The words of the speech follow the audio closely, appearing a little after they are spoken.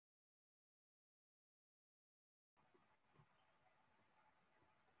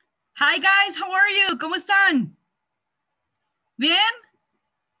Hi guys, how are you? ¿Cómo están? ¿Bien?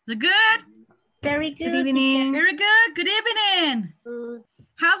 Is it good? Very good. Good evening. Very good. Good evening. Mm,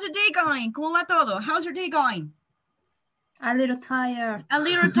 How's your day going? ¿Cómo va todo? How's your day going? A little tired. A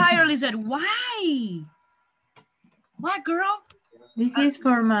little tired, Lizette. Why? What, girl? This is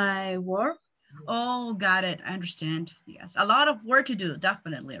for my work. Oh, got it. I understand. Yes, a lot of work to do,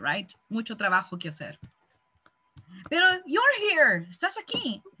 definitely, right? Mucho trabajo que hacer. Pero you're here. Estás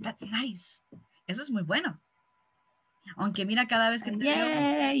aquí. That's nice. Eso es muy bueno. Aunque mira, cada vez que te veo...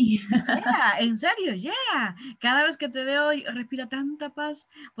 Yay! Yeah, en serio, yeah. Cada vez que te veo, respira tanta paz,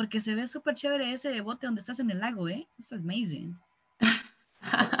 porque se ve súper chévere ese bote donde estás en el lago, ¿eh? It's amazing.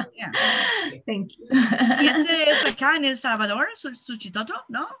 Yeah. Thank you. ¿Y ese es acá en El Salvador, su chitoto?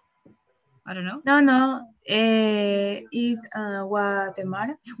 ¿No? I don't know. No. It's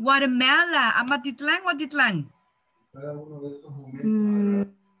Guatemala. Guatemala, Amatitlán, Guatitlán. Mm,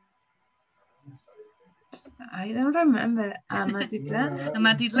 I don't remember. Amatitlán.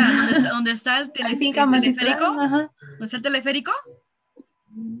 Amatitlán, ¿dónde está el, I think Amatitlán. teleférico? Uh-huh. ¿Dónde está el teleférico?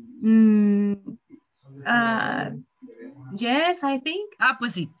 Yes, I think. Ah,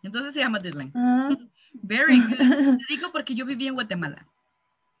 pues sí. Entonces se llama Amatitlán. Uh-huh. Very good. Te digo porque yo viví en Guatemala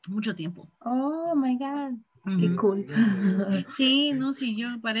mucho tiempo. Oh my God. Qué cool. Sí, no, sí, yo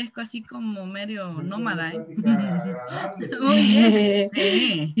parezco así como medio nómada, ¿eh? Muy bien.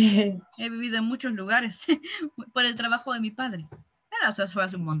 Sí, he vivido en muchos lugares por el trabajo de mi padre. Pero eso fue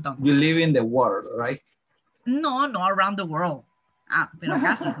hace un montón. You live in the world, right? No, around the world. Ah, pero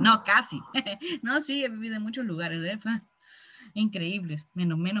casi, no, casi. No, sí, he vivido en muchos lugares, ¿eh? Increíble,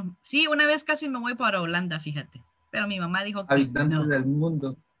 menos. Sí, una vez casi me voy para Holanda, fíjate. Pero mi mamá dijo que Habitantes no. del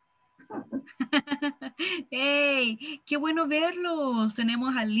mundo. ¡Hey! ¡Qué bueno verlos!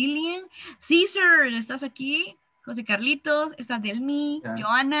 Tenemos a Lilian. César, ¿estás aquí? José Carlitos, está Delmi, Yeah.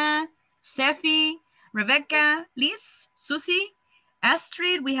 Joana, Sefi, Rebecca, Liz, Susi,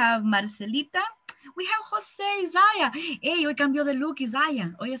 Astrid, we have Marcelita, we have José, Isaiah. ¡Hey! Hoy cambió de look,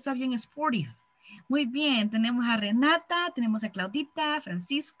 Isaiah. Hoy está bien sporty. Muy bien, tenemos a Renata, tenemos a Claudita,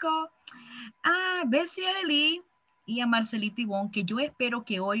 Francisco, a Bessie Arely y a Marcelita Ivonne, que yo espero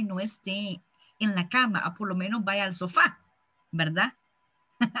que hoy no esté en la cama, o por lo menos vaya al sofá, ¿verdad?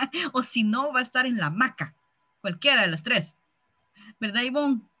 O si no, va a estar en la hamaca, cualquiera de las tres, ¿verdad,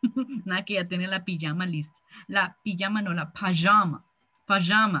 Ivonne? Nada, que ya tiene la pijama lista. La pijama, no, la pajama.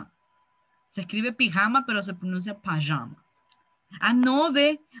 Se escribe pijama, pero se pronuncia pajama. Ah, no,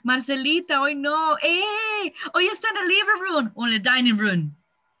 ve, Marcelita, hoy no. ¡Eh! Hoy está en el living room o en el dining room.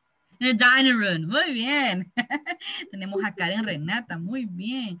 En el dining room, muy bien. Tenemos a Karen Renata, muy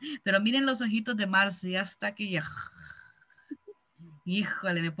bien. Pero miren los ojitos de Marce, ya está aquí.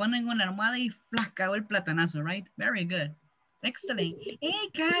 Híjole, me ponen una almohada y flascao el platanazo, right? Very good. Excellent.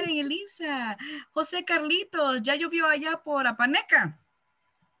 Hey, Karen, Elisa, José Carlitos, ¿ya llovió allá por Apaneca?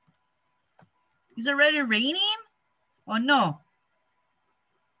 Is it already raining? ¿O no?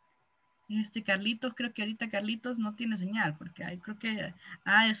 Carlitos, creo que ahorita Carlitos no tiene señal porque creo que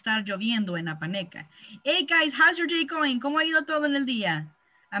ha de estar lloviendo en Apaneca. Hey guys, how's your day going? ¿Cómo ha ido todo en el día?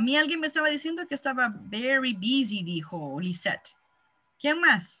 A mí alguien me estaba diciendo que estaba very busy, dijo Lisette. ¿Quién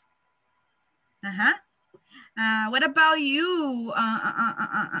más? Ajá. What about you,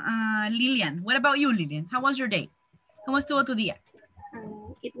 Lilian? What about you, Lilian? How was your day? ¿Cómo estuvo tu día?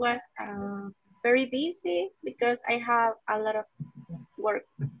 it was very busy because I have a lot of work.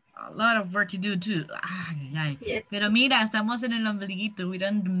 A lot of work to do too. Ay, ay. Yes. Pero mira, estamos en el ombliguito. We're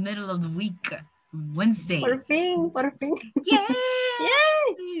in the middle of the week. Wednesday. Por fin. Yay!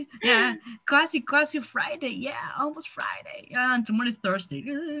 Yay! Yeah, quasi Friday. Yeah, almost Friday. And tomorrow is Thursday.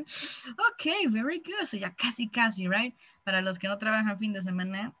 Okay, very good. So ya casi, right? Para los que no trabajan fin de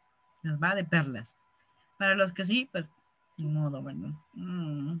semana, les va de perlas. Para los que sí, pues, ni modo, bueno.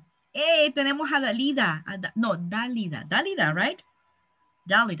 Tenemos a Dalida. Dalida, right?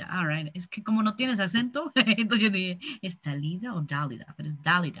 Dalida, all right. Es que como no tienes acento, entonces yo dije, ¿es Dalida o Dalida? Pero es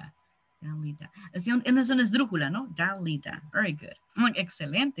Dalida. Es una esdrújula, ¿no? Dalida. Very good.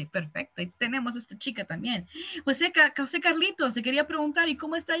 Excelente, perfecto. Y tenemos a esta chica también. José Carlitos, te quería preguntar, ¿y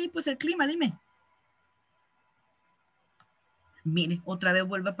cómo está ahí pues el clima? Dime. Mire, otra vez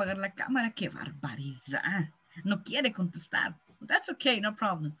vuelve a apagar la cámara. ¡Qué barbaridad! No quiere contestar. That's okay, no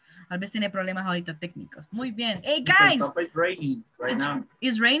problem. Tal vez tiene problemas ahorita técnicos. Muy bien. Hey, guys. It's raining right now.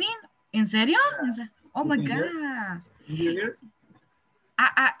 It's raining? ¿En serio? Yeah. Oh, my You can God. Can you hear?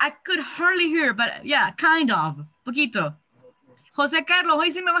 I could hardly hear, but yeah, kind of. Poquito. José Carlos,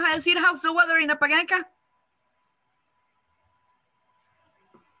 hoy sí me vas a decir how's the weather in Apaganca?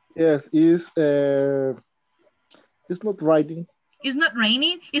 Yes, it's not raining. It's not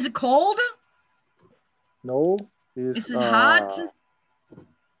raining. Is it cold? No. Is it hot?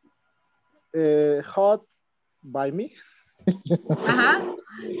 Hot by me. Uh-huh.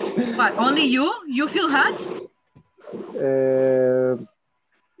 What, only you? You feel hot?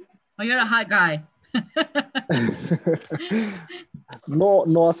 Oh, you're a hot guy. No,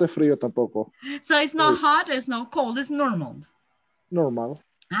 no hace frío tampoco. So it's not hot, it's not cold, it's normal. Normal.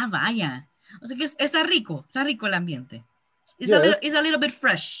 Ah, vaya. O sea que está rico el ambiente. It's, Yes. it's a little bit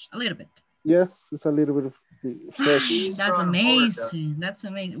fresh, a little bit. Yes, it's a little bit fresh. That's amazing. That's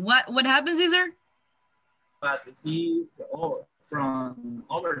amazing. What happens, Cesar? But he's from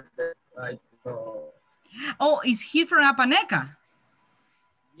over there, right? So, Oh, is he from Apaneca?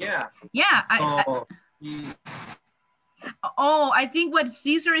 yeah. Yeah. So, I think what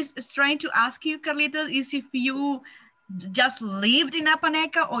Cesar is trying to ask you, Carlitos, is if you just lived in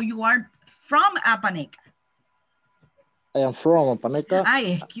Apaneca or you are from Apaneca. I am from Apaneca.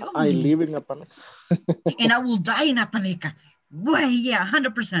 I live in Apaneca. And I will die in Apaneca. Well, yeah,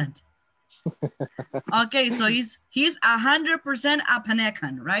 100%. Okay, so he's 100%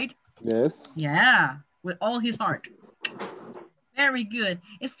 Apanecan, right? Yes. Yeah, with all his heart. Very good.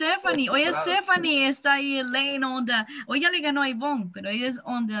 Stephanie, oye, Stephanie está ahí laying on the, ya le ganó a Yvonne, pero ella es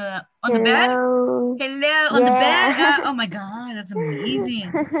on the bed. Hello, on the bed. Oh my God, that's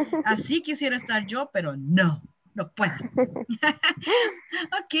amazing. Así quisiera estar yo, pero no puedo.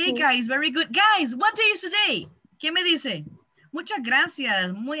 Okay, guys, very good. Guys, what day is today? ¿Qué me dice? Muchas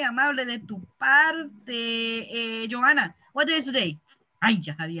gracias, muy amable de tu parte, Johanna. What day is today? Ay,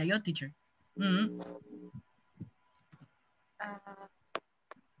 ya sabía yo, teacher.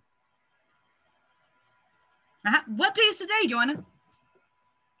 What day is today, Johanna?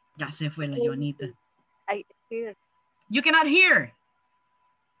 Ya se fue la Joanita. I hear. You cannot hear.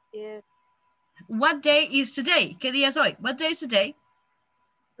 Yes. What day is today? ¿Qué día es hoy? What day is today?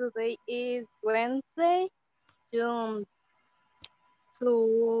 Today is Wednesday, June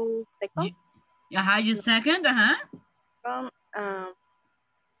 2nd. June 2nd,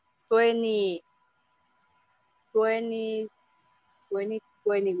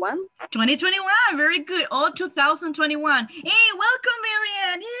 2021. 2021, very good. Oh, 2021. Hey, welcome,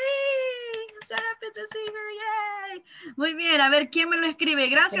 Marianne. Yay. So happy to see her. Yay. Muy bien, a ver, ¿quién me lo escribe?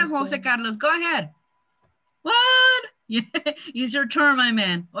 Gracias, José Carlos. Go ahead. What? Yeah, it's your turn, my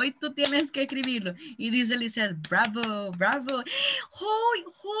man. Hoy tú tienes que escribirlo. Y dice Lizeth, bravo, bravo. Oh,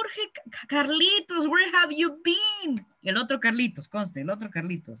 Jorge, Carlitos, where have you been? El otro Carlitos, conste, el otro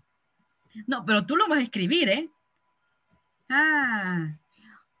Carlitos. No, pero tú lo vas a escribir, ¿eh?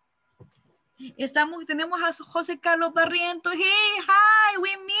 Tenemos a José Carlos Barrientos. Hey, hi,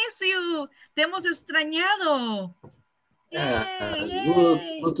 we miss you. Te hemos extrañado.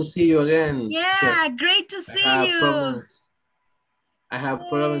 Good to see you again. Yeah, great to see you. I have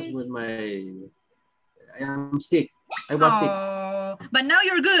problems with I am sick. I was sick. But now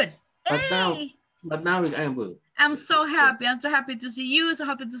you're good. But now I am good. I'm so happy. I'm so happy to see you. So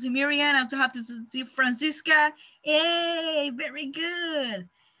happy to see Miriam. I'm so happy to see Francisca. Hey, very good.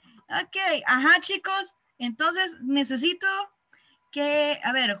 Ok, chicos. Entonces necesito que,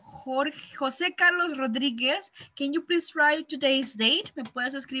 a ver, José Carlos Rodríguez, can you please write today's date? ¿Me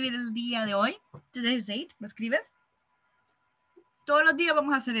puedes escribir el día de hoy? Today's date, ¿me escribes? Todos los días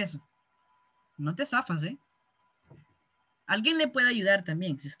vamos a hacer eso. No te zafas, ¿eh? Alguien le puede ayudar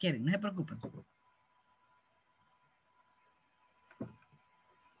también, si quieren, no se preocupen.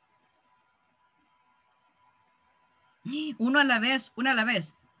 Una a la vez.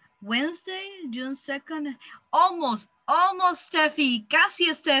 Wednesday, June 2nd. Almost, Steffi.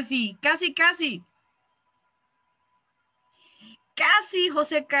 Casi, Steffi. Casi. Casi,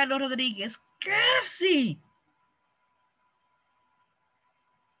 José Carlos Rodríguez. Casi.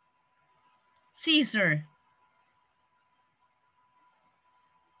 Caesar.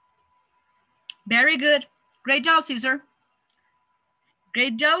 Very good. Great job, Caesar.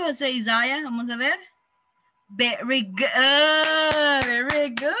 Great job, José Isaiah. Vamos a ver. Very good. Very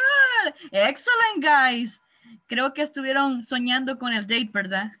good. Excellent, guys. Creo que estuvieron soñando con el date,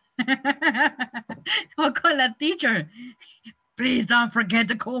 ¿verdad? O con la teacher. Please don't forget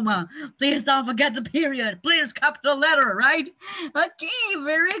the comma. Please don't forget the period. Please capital letter, right? Okay,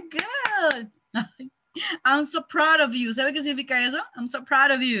 very good. I'm so proud of you. ¿Sabe qué significa eso? I'm so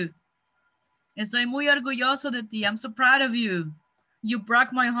proud of you. Estoy muy orgulloso de ti. I'm so proud of you. You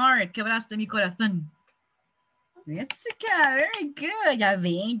broke my heart. Quebraste mi corazón. Jessica, very good. Ya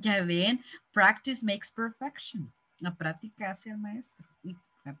ven. Practice makes perfection. La práctica hace al maestro. Y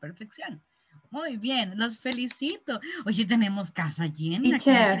la perfección. Muy bien, los felicito. Oye, tenemos casa llena.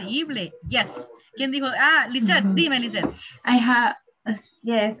 Qué increíble. Yes. ¿Quién dijo? Ah, Lisette, dime, Lisette. I have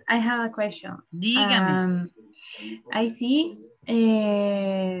a question. Dígame. I see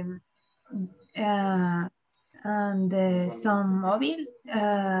and some mobile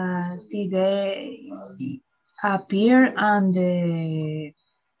did they appear on the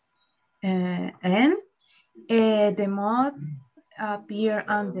end. The mod appear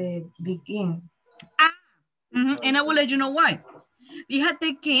on the beginning. And I will let you know why.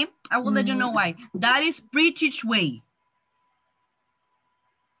 Fíjate que, I will let you know why. That is British way.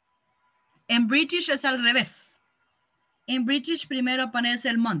 En British es al revés. En British primero aparece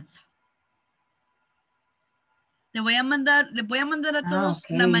el month. Les voy a mandar a todos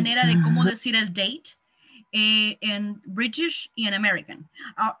la manera de cómo decir el date en British y en American.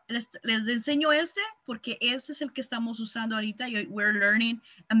 Les enseño este porque ese es el que estamos usando ahorita. We're learning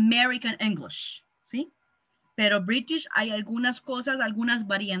American English, ¿sí? Pero British hay algunas cosas, algunas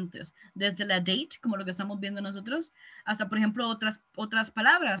variantes. Desde la date, como lo que estamos viendo nosotros, hasta, por ejemplo, otras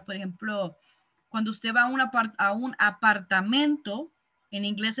palabras. Por ejemplo, cuando usted va a un apartamento, en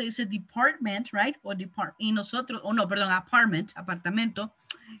inglés se dice department, right? Apartamento.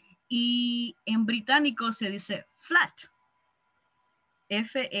 Y en británico se dice flat.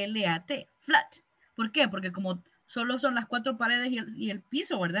 F-L-A-T, flat. ¿Por qué? Porque como solo son las 4 paredes y el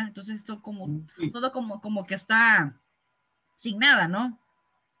piso, ¿verdad? Entonces esto todo como que está sin nada, ¿no?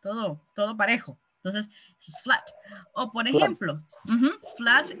 Todo parejo. Entonces es flat. O por ejemplo,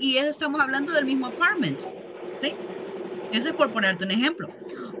 flat, y estamos hablando del mismo apartment, ¿sí? Ese es por ponerte un ejemplo.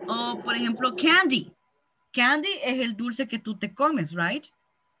 O, por ejemplo, candy. Candy es el dulce que tú te comes, right?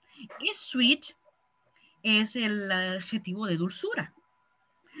 Y sweet es el adjetivo de dulzura.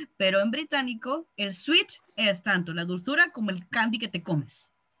 Pero en británico, el sweet es tanto la dulzura como el candy que te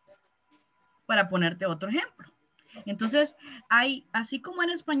comes. Para ponerte otro ejemplo. Entonces, así como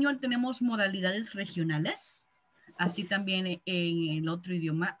en español tenemos modalidades regionales, así también en el otro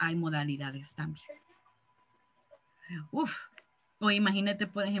idioma hay modalidades también. Uf, o imagínate,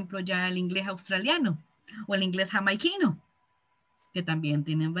 por ejemplo, ya el inglés australiano o el inglés jamaiquino, que también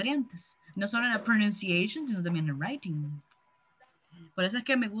tienen variantes. No solo en la pronunciation, sino también en writing. Por eso es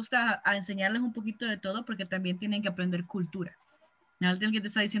que me gusta enseñarles un poquito de todo, porque también tienen que aprender cultura. Alguien que te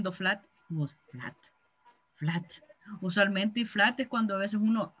está diciendo flat, vos, flat. Usualmente flat es cuando a veces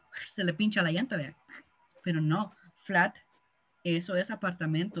uno se le pincha la llanta, ¿verdad? Pero no, flat, eso es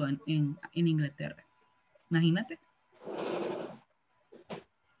apartamento en Inglaterra. Imagínate.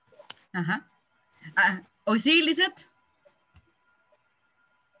 Ajá. ¿Hoy sí, Lisette?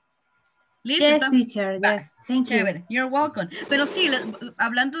 Yes, teacher, yes. Thank you. You're welcome. Pero sí,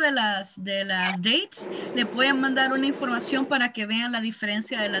 hablando de las dates, le pueden mandar una información para que vean la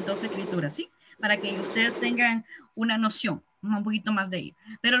diferencia de las dos escrituras, ¿sí? Para que ustedes tengan una noción, un poquito más de ello.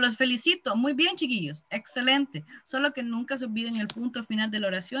 Pero los felicito. Muy bien, chiquillos. Excelente. Solo que nunca se olviden el punto final de la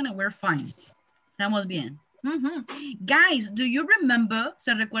oración and we're fine. Estamos bien. Guys, do you remember?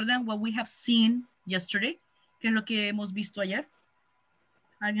 ¿Se recuerdan what we have seen yesterday? ¿Qué es lo que hemos visto ayer?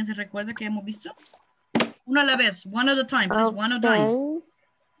 ¿Alguien se recuerda que hemos visto? Uno a la vez. One at a time, please. One at a time.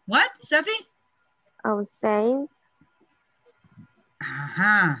 What, Steffi? Ausente.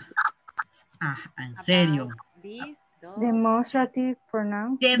 Ajá. En serio. Demonstrative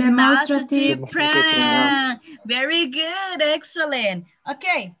pronoun. Demonstrative pronoun. Very good. Excellent.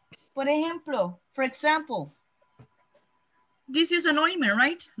 Okay. Por example, this is an ointment,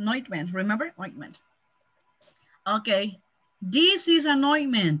 right? An ointment, remember? Ointment. Okay. This is an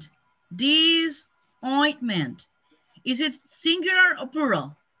ointment. This ointment. Is it singular or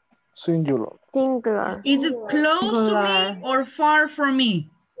plural? Singular. Is it close to me or far from me?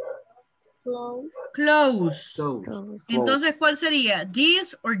 Close. Entonces, ¿cuál sería?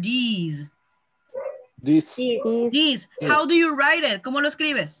 This or these? This. How do you write it? ¿Cómo lo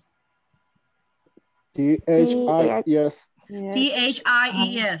escribes? T-H-I-S.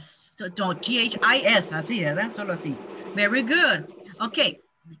 T-H-I-E-S. T-H-I-S, así, ¿verdad? Solo así. Very good. Ok.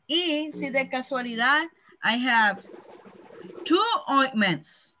 Y si de casualidad, I have 2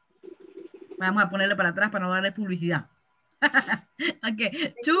 ointments. Vamos a ponerle para atrás para no darle publicidad. Ok.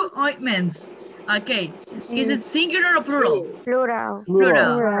 2 ointments. Ok. Is it singular or plural? Plural.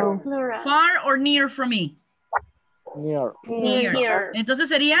 Far or near from me? Near. Entonces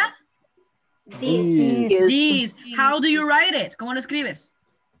sería... This. This. How do you write it? ¿Cómo lo escribes?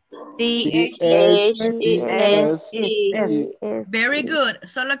 T-H-E-S. Very good.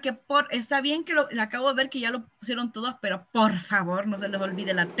 Solo que está bien que acabo de ver que ya lo pusieron todos, pero por favor no se les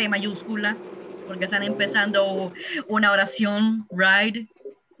olvide la T mayúscula, porque están empezando una oración, right?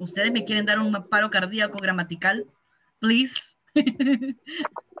 Ustedes me quieren dar un paro cardíaco gramatical, please.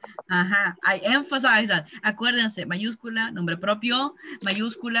 Ajá, I emphasize that. Acuérdense, mayúscula, nombre propio,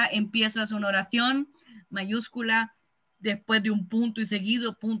 mayúscula, empiezas una oración, mayúscula, después de un punto y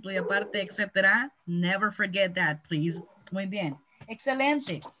seguido, punto y aparte, etcétera. Never forget that, please. Muy bien,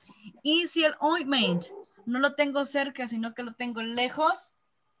 excelente. Y si el ointment no lo tengo cerca, sino que lo tengo lejos.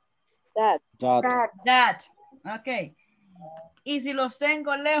 That. Ok. Y si los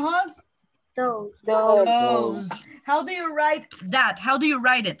tengo lejos. Those. How do you write that? How do you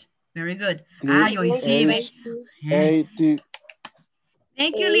write it? Very good. Hoy sí.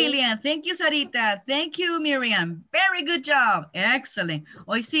 Thank you, Lilian. Thank you, Sarita. Thank you, Miriam. Very good job. Excellent.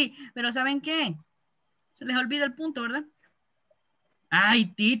 Hoy sí, pero ¿saben qué? Se les olvida el punto, ¿verdad?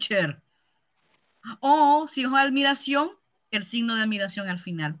 Ay, teacher. O si es admiración, el signo de admiración al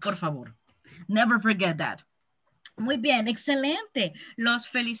final, por favor. Never forget that. Muy bien, excelente. Los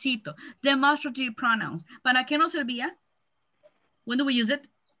felicito. Demonstrative pronouns. ¿Para qué nos servía? When do we use it?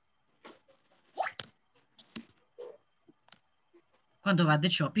 Cuando vas de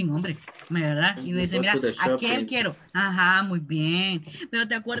shopping, hombre, ¿verdad? Y dice, mira, aquel quiero. Ajá, muy bien. Pero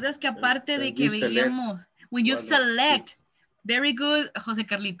 ¿te acuerdas que aparte de que veíamos, when you select, very good, José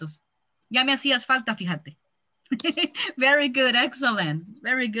Carlitos. Ya me hacías falta, fíjate. Very good, excellent,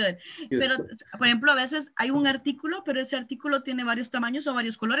 very good. Pero, por ejemplo, a veces hay un artículo, pero ese artículo tiene varios tamaños o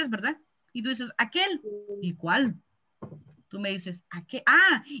varios colores, ¿verdad? Y tú dices, aquel. ¿Y cuál? Tú me dices, aquel.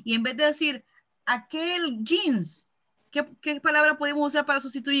 Ah, y en vez de decir, aquel jeans, ¿qué palabra podemos usar para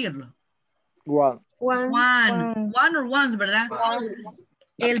sustituirlo? One or ones, ¿verdad?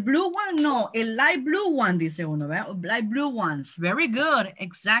 El blue one, no. El light blue one, dice uno, ¿verdad? Light blue ones. Very good,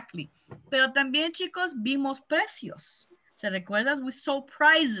 exactly. Pero también, chicos, vimos precios. ¿Se recuerdan? We saw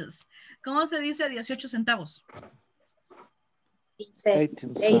prices. ¿Cómo se dice 18 centavos? 80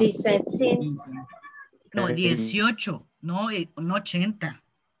 cents. No, 18. No 80.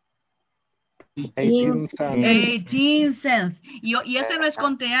 18 cents. 18 cents. Y ese no es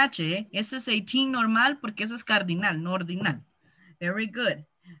con TH, ¿eh? Ese es 18 normal porque ese es cardinal, no ordinal. Very good.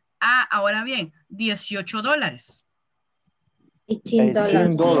 Ah, ahora bien, $18.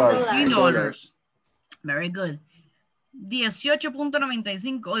 $18. Very good.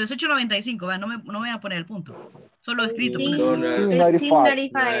 18.95 o 18.95, no me voy a poner el punto. Solo escrito.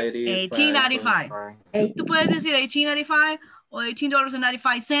 18.95. Tú puedes decir 18.95 o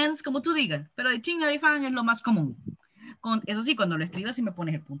 $18.95, como tú digas, pero 18.95 es lo más común. Eso sí, cuando lo escribas sí me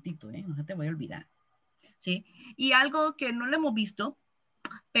pones el puntito, no se te voy a olvidar. ¿Sí? Y algo que no lo hemos visto,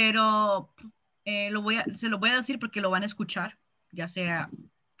 pero se lo voy a decir porque lo van a escuchar, ya sea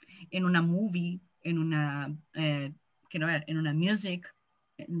en una movie, en una music,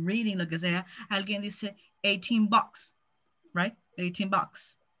 en reading, lo que sea. Alguien dice 18 bucks, right? 18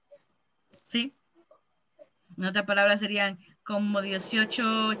 bucks. ¿Sí? En otras palabras serían como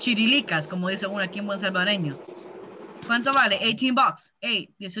 18 chirilicas, como dice uno aquí en buen salvadoreño. ¿Cuánto vale? 18 bucks.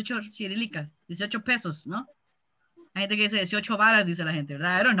 18 chirilicas, 18 pesos, ¿no? Hay gente que dice 18 varas, dice la gente,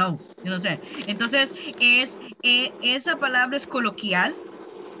 ¿verdad? I don't know, yo no sé. Entonces, esa palabra es coloquial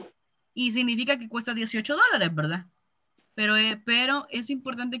y significa que cuesta $18, ¿verdad? Pero es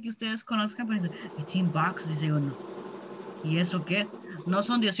importante que ustedes conozcan, pues, 18 bucks, dice uno. ¿Y eso qué? No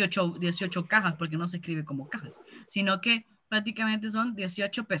son 18 cajas, porque no se escribe como cajas, sino que prácticamente son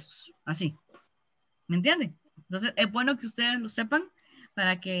 18 pesos, así. ¿Me entienden? Entonces, es bueno que ustedes lo sepan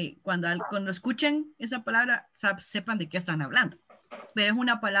para que cuando escuchen esa palabra sepan de qué están hablando. Pero es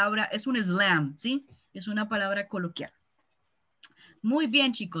una palabra, es un slang, ¿sí? Es una palabra coloquial. Muy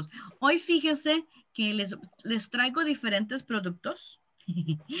bien, chicos. Hoy fíjense que les traigo diferentes productos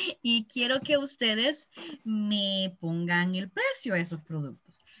y quiero que ustedes me pongan el precio a esos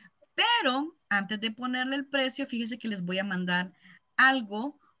productos. Pero antes de ponerle el precio, fíjense que les voy a mandar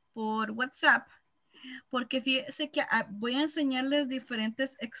algo por WhatsApp. Porque fíjense que voy a enseñarles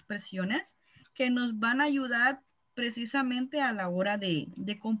diferentes expresiones que nos van a ayudar precisamente a la hora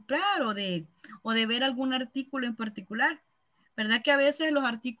de comprar o de ver algún artículo en particular. ¿Verdad que a veces los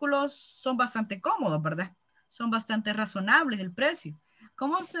artículos son bastante cómodos, verdad? Son bastante razonables el precio.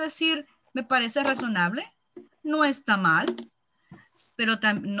 ¿Cómo decir, me parece razonable? No está mal, pero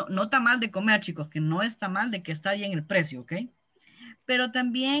no está mal de comer, chicos, que no está mal de que está bien el precio, ¿ok? Pero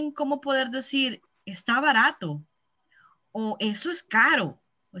también, ¿cómo poder decir, está barato? O eso es caro,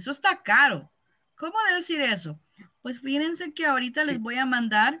 o eso está caro. ¿Cómo decir eso? Pues fíjense que ahorita les voy a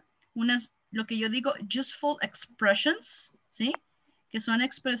mandar lo que yo digo, useful expressions, ¿sí? Que son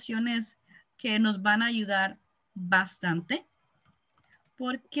expresiones que nos van a ayudar bastante,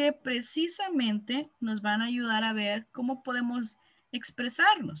 porque precisamente nos van a ayudar a ver cómo podemos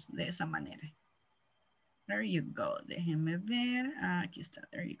expresarnos de esa manera. There you go. Déjenme ver. Aquí está.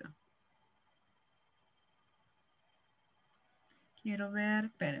 There you go. Quiero ver.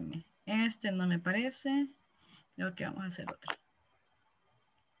 Espérenme. Este no me parece. Creo que vamos a hacer otro.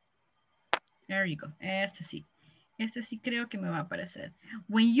 There you go. Este sí. Este sí creo que me va a aparecer.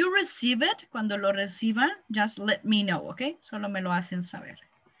 When you receive it, cuando lo reciba, just let me know, ¿ok? Solo me lo hacen saber.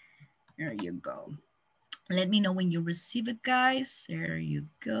 There you go. Let me know when you receive it, guys. There you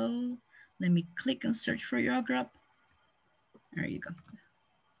go. Let me click and search for your group. There you go.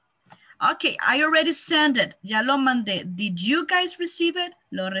 Okay, I already sent it. Ya lo mandé. Did you guys receive it?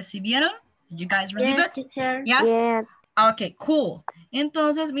 ¿Lo recibieron? Did you guys receive it? Teacher. Yes? Yeah. Okay, cool.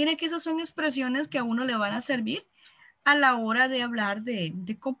 Entonces, miren que esas son expresiones que a uno le van a servir a la hora de hablar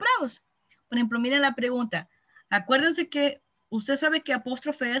de comprados. Por ejemplo, miren la pregunta. Acuérdense que usted sabe que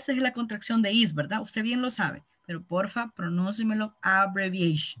apóstrofe S es la contracción de is, ¿verdad? Usted bien lo sabe. Pero porfa, pronúncemelo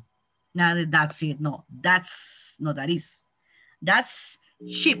abbreviation. Nada de that's it. No, that's, no, that is. That's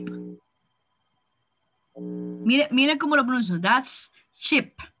cheap. Mire cómo lo pronuncio. That's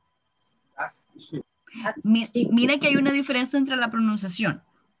cheap. That's cheap. Mire que hay una diferencia entre la pronunciación.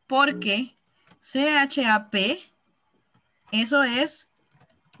 Porque C-H-A-P, eso es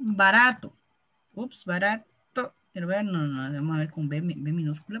barato. Ups, barato. Pero no, vamos a ver con B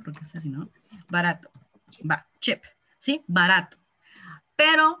minúscula porque es así, ¿no? Barato. Va, cheap. ¿Sí? Barato.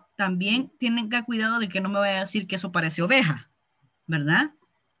 Pero también tienen que cuidado de que no me vaya a decir que eso parece oveja. ¿Verdad?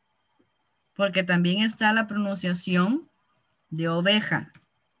 Porque también está la pronunciación de oveja.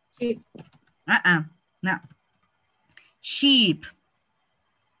 Sheep. No. Sheep.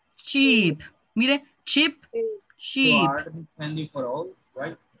 Sheep. Mire, cheap, sheep. Friendly for all,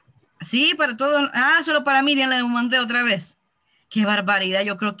 right? Sí, para todos. Solo para Miriam le mandé otra vez. Qué barbaridad.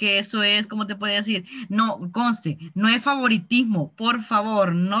 Yo creo que eso es, ¿cómo te puede decir? No, conste, no es favoritismo. Por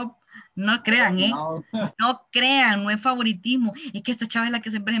favor, no crean, ¿eh? No crean, no es favoritismo. Es que esta chava es la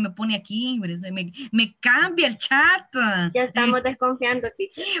que siempre me pone aquí. Me cambia el chat. Ya estamos desconfiando,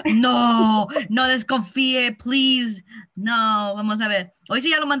 teacher. No desconfíe, please. No, vamos a ver. Hoy sí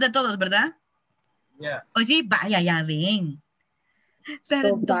ya lo mandé todos, ¿verdad? Yeah. Hoy sí, vaya, ya ven.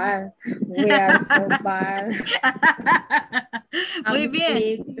 So bad. We are so bad. Muy bien.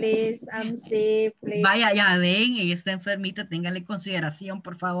 Sick, please. I'm sick, please. Vaya, ya ven, ella está enfermita, téngale consideración,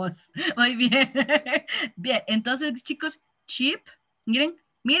 por favor. Muy bien. Bien, entonces, chicos, cheap, miren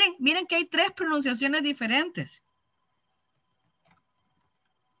que hay 3 pronunciaciones diferentes.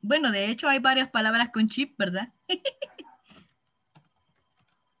 Bueno, de hecho, hay varias palabras con cheap, ¿verdad?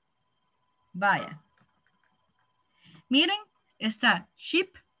 Vaya. Miren, está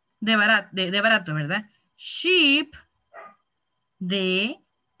sheep de barato, ¿verdad? Sheep de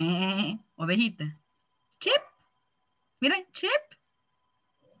ovejita. Chip. Miren, chip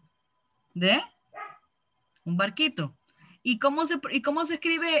de un barquito. ¿Y cómo se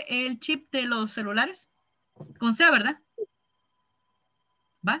escribe el chip de los celulares? Con C, ¿verdad?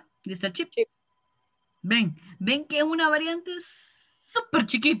 ¿Va? Dice el chip. Ven que es una variante súper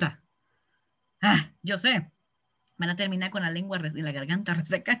chiquita. Yo sé. Van a terminar con la lengua y la garganta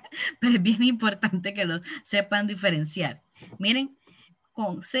reseca, pero es bien importante que lo sepan diferenciar. Miren,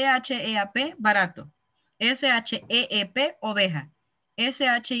 con C-H-E-A-P, barato. S-H-E-E-P, oveja.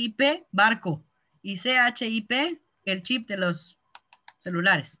 S-H-I-P, barco. Y C-H-I-P, el chip de los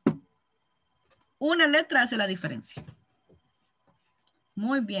celulares. Una letra hace la diferencia.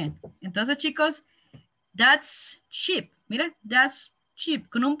 Muy bien. Entonces, chicos, that's cheap. Mira, that's cheap.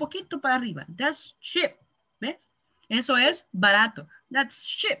 Con un poquito para arriba. That's cheap. ¿Ves? Eso es barato. That's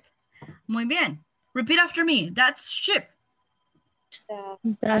cheap. Muy bien. Repeat after me. That's cheap.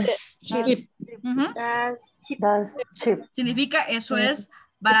 That's cheap. That's cheap. That's cheap. Significa eso es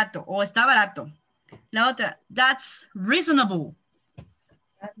barato o está barato. La otra, that's reasonable.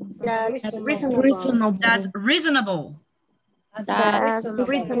 That's reasonable. That's reasonable. That's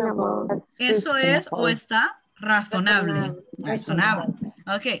reasonable. Eso es o está razonable. Razonable.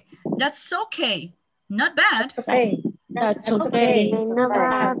 Okay. That's okay. Not bad. That's okay. That's okay. Not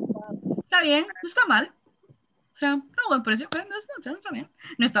bad. Está bien, no está mal. O sea, está a buen precio. No está bien.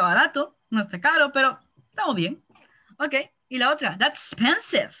 No está barato, no está caro, pero estamos bien. Ok. Y la otra, that's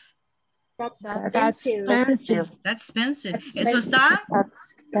expensive. That's expensive. That's expensive. Eso está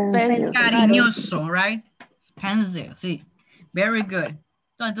Expensive. cariñoso, right? Expensive, sí. Very good.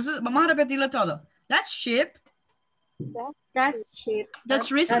 Entonces, vamos a repetirlo todo. That's cheap. That's cheap.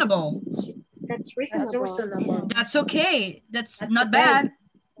 That's reasonable. That's reasonable. That's okay. That's not okay. bad.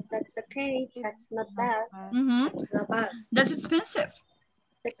 That's okay. That's not bad. It's not bad. That's expensive.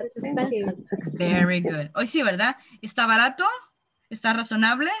 That's expensive. Very good. Hoy sí, ¿verdad? ¿Está barato? ¿Está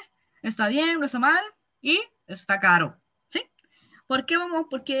razonable? ¿Está bien? ¿No está mal? y está caro, ¿sí? ¿Por qué vamos?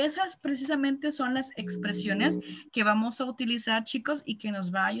 Porque esas precisamente son las expresiones que vamos a utilizar, chicos, y que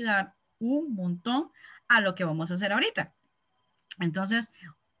nos va a ayudar un montón a lo que vamos a hacer ahorita. Entonces,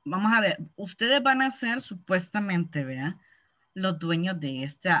 vamos a ver, ustedes van a ser supuestamente, vean, los dueños de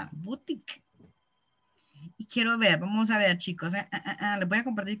esta boutique. Y quiero ver, vamos a ver, chicos. Les voy a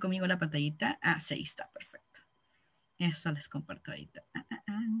compartir conmigo la pantallita. Ah, sí, está perfecto. Eso les comparto ahorita.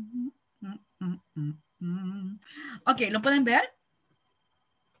 Ok, ¿lo pueden ver?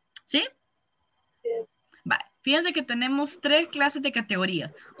 ¿Sí? Vale. Fíjense que tenemos 3 clases de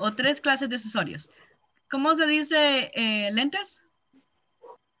categorías o 3 clases de accesorios. ¿Cómo se dice lentes?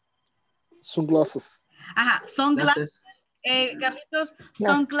 Sunglasses. Ajá, sunglasses. Carlitos,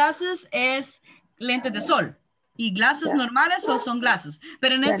 sunglasses es lentes de sol. Y glasses normales son sunglasses.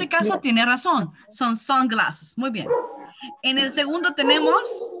 Pero en este caso tiene razón. Son sunglasses. Muy bien. En el segundo tenemos...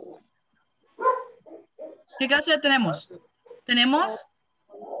 ¿Qué clase tenemos? Tenemos...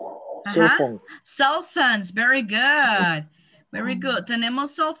 Cell phone. Cell phones. Very good. Very good.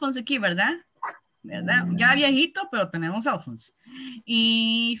 Tenemos cell phones aquí, ¿verdad? ¿Verdad? Ya viejito, pero tenemos cell phones.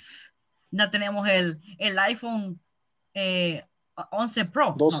 Y no tenemos el iPhone 11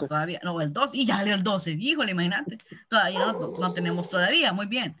 Pro. 12. No, todavía. No, el 12. Y ya el 12. Híjole, imagínate. Todavía no tenemos todavía. Muy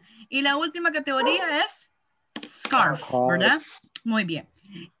bien. Y la última categoría es scarf, ¿verdad? Muy bien.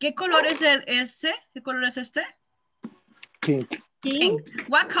 ¿Qué color es ese? ¿Qué color es este? Pink. Pink.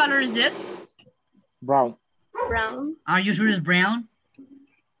 What color is this? Brown. Brown. Are you sure it's brown?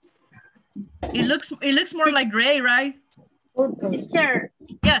 It looks more like gray, right? Teacher,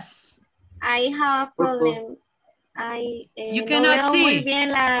 Yes. I have a problem. You no cannot veo see. muy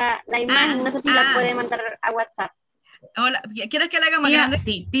bien la imagen. No sé si la puede mandar a WhatsApp. Hola, ¿quieres que la haga más grande?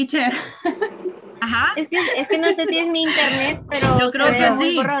 Sí, teacher. Ajá. Es que no sé si es mi internet, pero Yo creo se que ve muy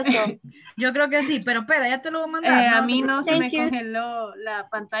sí. borroso. Yo creo que sí, pero espera, ya te lo voy a mandar. A mí no se me Thank you. congeló la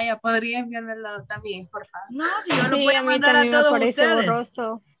pantalla. ¿Podría enviármelo también, por favor? No, si yo lo Sí, voy a a mí mandar a también me todos parece ustedes.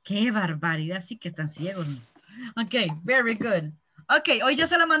 borroso. Qué barbaridad, sí que están ciegos. Ok, very good. Ok, hoy ya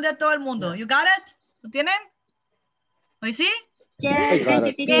se la mandé a todo el mundo. You got it? ¿Lo tienen? ¿Hoy sí? Yes, thank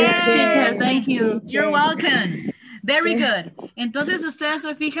you, teacher. Yes, Teacher, thank you. You're welcome. Very good. Entonces, ustedes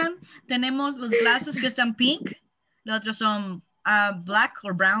se fijan, tenemos los glasses que están pink, los otros son black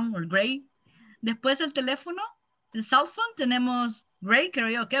or brown or gray. Después el teléfono, el cell phone, tenemos gray, creo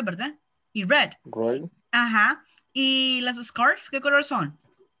yo que, ¿verdad? Y red. Gray. Ajá. Y las scarf, ¿qué color son?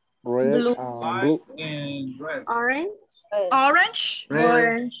 Red. Blue. Blue. And red. Orange. Orange.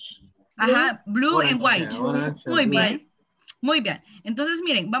 Orange. Ajá. Blue Orange, and white. yeah, orange and Muy blue. bien. Muy bien. Entonces,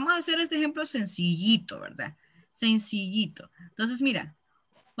 miren, vamos a hacer este ejemplo sencillito, ¿verdad? Sencillito. Entonces, mira,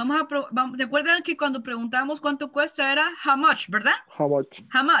 ¿te acuerdan que cuando preguntamos cuánto cuesta era how much, ¿verdad? How much?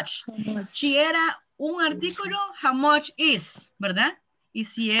 How much. Si era un artículo, how much is, ¿verdad? Y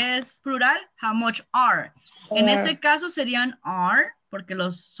si es plural, how much are. En este caso serían are, porque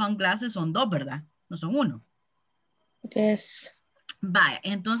los sunglasses son 2, ¿verdad? No son 1. Yes. Vaya,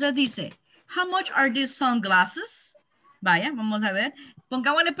 entonces dice, how much are these sunglasses? Vaya, vamos a ver.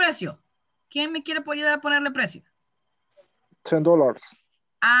 Pongámosle precio. ¿Quién me quiere ayudar a ponerle precio? $10.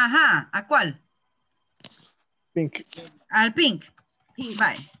 Ajá, ¿a cuál? Pink. Al pink.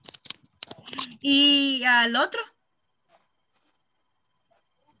 Vaya. ¿Y al otro?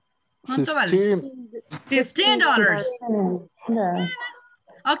 ¿Cuánto vale? $15.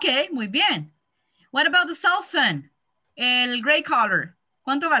 Ok, muy bien. What about the cell phone? El gray color.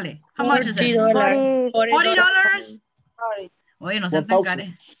 ¿Cuánto vale? How much is it? $40. $40. Oye, no seas tan 1,000.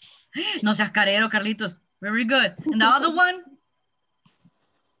 care. No seas carero, Carlitos. Very good. And the other one?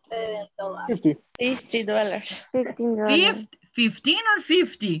 $50. $50. $15. 15 or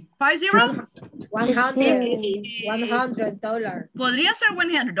 50? 50? $100. Podría ser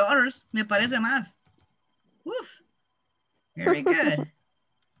 $100. Me parece más. Uf. Very good.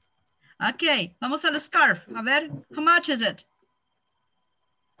 Ok, vamos al scarf. A ver, how much is it?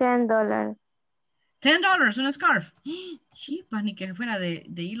 $10. $10, un scarf. Chipa, ni que fuera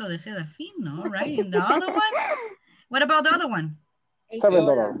de hilo de seda fino, right? And the other one? What about the other one?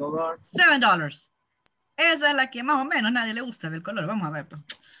 $7. $7. Esa es la que más o menos nadie le gusta del color. Vamos a ver. Pues.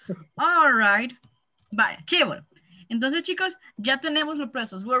 All right. Vaya, chévere. Entonces, chicos, ya tenemos los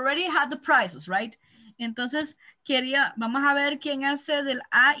precios. We already had the prices, right? Entonces, vamos a ver quién hace del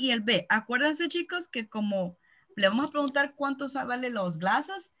A y el B. Acuérdense, chicos, que como le vamos a preguntar cuántos valen los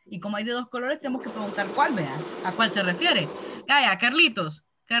glasses y como hay de 2 colores, tenemos que preguntar cuál, vean, a cuál se refiere. Ya, Carlitos.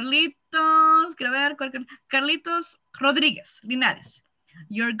 Carlitos, quiero ver, Carlitos Rodríguez Linares.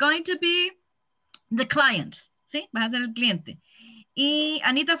 You're going to be the client, ¿sí? Vas a ser el cliente. Y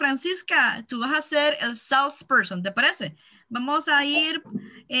Anita Francisca, tú vas a ser el salesperson, ¿te parece? Vamos a ir,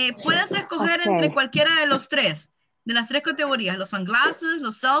 puedes escoger entre cualquiera de los tres, de las tres categorías, los sunglasses,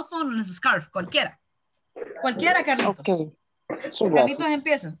 los cell phones, los scarf, cualquiera. Cualquiera, Carlitos. Okay. Carlitos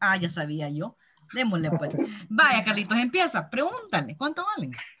empieza. Ah, ya sabía yo. Démosle pues. Vaya, Carlitos, empieza. Pregúntale, ¿cuánto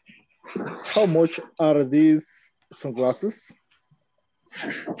valen? How much are these sunglasses?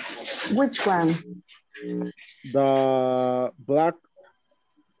 Which one? The black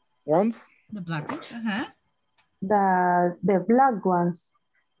ones? The black ones, ajá. The black ones.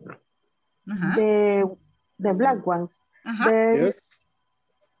 Ajá. The black ones. Ajá. Yes.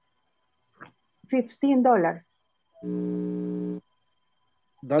 $15.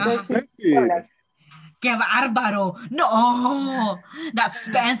 That's expensive. ¡Qué bárbaro! ¡No! That's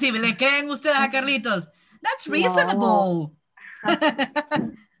expensive. ¿Le creen ustedes a Carlitos? That's reasonable. No.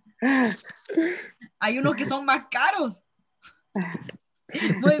 Hay unos que son más caros.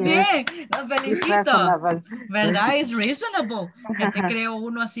 Muy bien, los felicito. ¿Verdad? Es reasonable. Ya te creo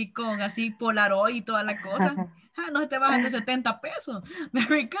uno así con así Polaroid y toda la cosa. No te bajan de 70 pesos.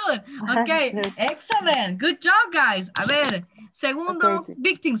 Very good. Okay, excellent. Good job, guys. A ver, segundo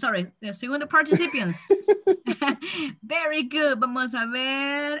victim, sorry. Segundo participants. Very good. Vamos a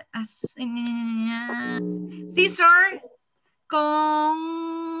ver. César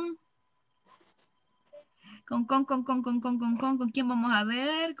 ¿con quién vamos a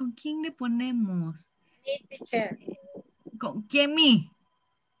ver? ¿Con quién le ponemos? Me, teacher. ¿Con quién me?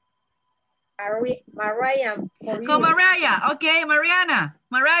 Mariah. Con Mariah. Okay,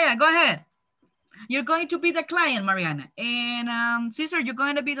 Mariah, go ahead. You're going to be the client, Mariana. And Cesar, you're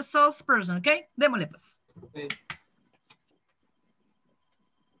going to be the salesperson, okay? Démosle pues. Okay.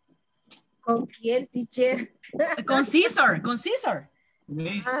 ¿Con quién, teacher? Con Cesar.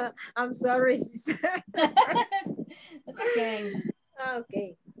 Me. I'm sorry, Cesar. That's okay.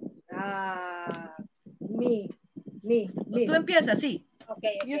 Okay. Me. Tú empiezas, sí.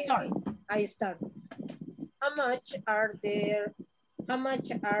 Okay. You start. Okay. I start. How much are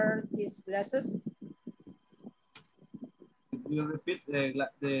these glasses? You repeat the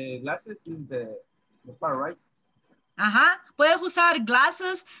glasses in the part, right? Ajá, puedes usar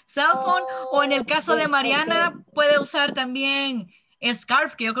glasses, cell phone, o en el caso de Mariana, puede usar también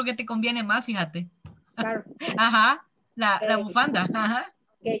scarf, que yo creo que te conviene más, fíjate. Scarf. Ajá, la bufanda. Ajá.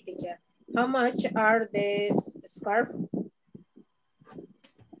 Okay, teacher. How much are these scarf?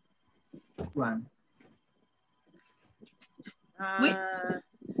 One.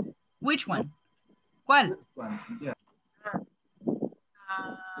 Which one? ¿Cuál? One. Yeah.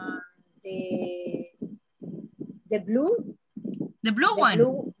 The blue? The blue one.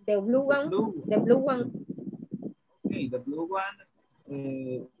 The blue one. The blue one. Okay, the blue one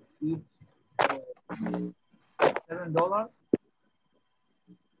it's $7.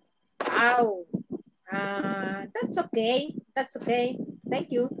 Wow. That's okay. That's okay.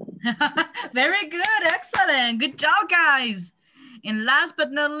 Thank you. Very good. Excellent. Good job, guys. And last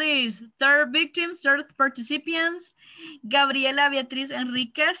but not least, third participants, Gabriela Beatriz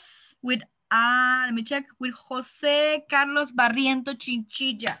Enriquez with, let me check, with Jose Carlos Barriento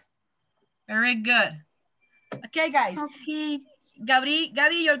Chinchilla. Very good. Okay, guys. Okay. Gabby,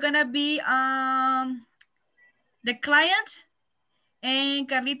 you're going to be the client. And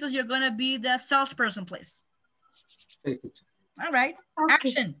Carlitos, you're going to be the salesperson, please. All right. Okay.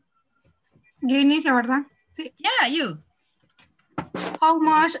 Action. Yo inicio, ¿verdad? Sí. Yeah, you. How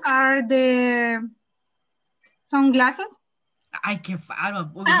much are the sunglasses? Ay, qué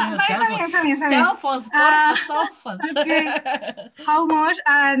faro. Cell phones, cell phones. Okay. How much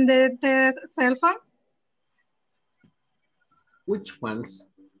are the cell phone? Which ones?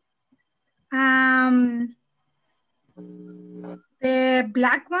 The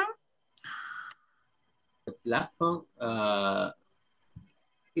black one. The black one,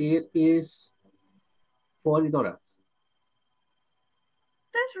 it is $40.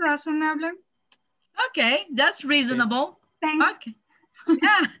 That's reasonable. Okay, that's reasonable. Thanks. Okay.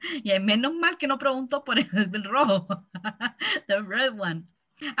 Yeah, y menos mal que no preguntó por el rojo. The red one.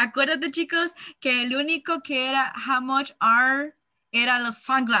 Acuérdate, chicos, que el único que era how much are era los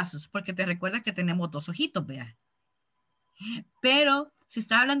sunglasses, porque te recuerdas que tenemos dos ojitos, vea. Pero si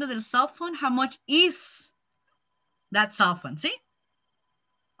está hablando del cell phone, how much is that cell phone, ¿sí?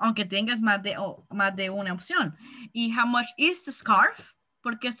 Aunque tengas más de una opción. Y how much is the scarf,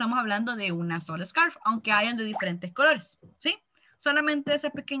 porque estamos hablando de una sola scarf, aunque hayan de diferentes colores, ¿sí? Solamente esa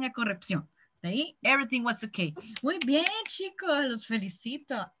pequeña corrección. De ahí, everything was okay. Muy bien, chicos, los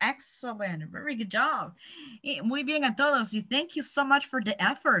felicito. Excellent, very good job. Y muy bien a todos. Y thank you so much for the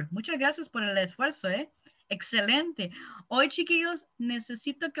effort. Muchas gracias por el esfuerzo, ¿eh? Excelente. Hoy, chiquillos,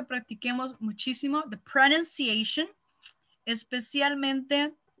 necesito que practiquemos muchísimo the pronunciation,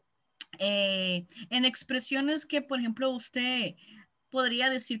 especialmente en expresiones que, por ejemplo, usted podría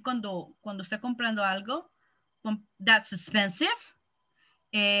decir cuando está comprando algo, that's expensive.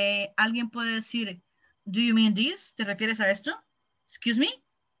 Alguien puede decir, do you mean this? ¿Te refieres a esto? Excuse me.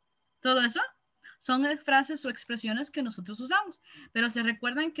 Todo eso son frases o expresiones que nosotros usamos. Pero se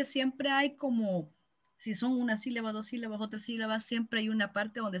recuerdan que siempre hay como, si son una sílaba, dos sílabas, otra sílaba, siempre hay una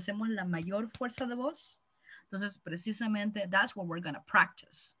parte donde hacemos la mayor fuerza de voz. Entonces, precisamente, that's what we're going to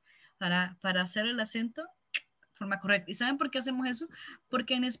practice. Para hacer el acento de forma correcta. ¿Y saben por qué hacemos eso?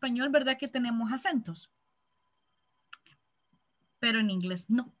 Porque en español, ¿verdad que tenemos acentos? Pero en inglés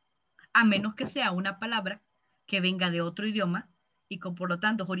no. A menos que sea una palabra que venga de otro idioma y que por lo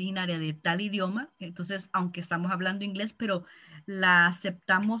tanto es originaria de tal idioma. Entonces, aunque estamos hablando inglés, pero la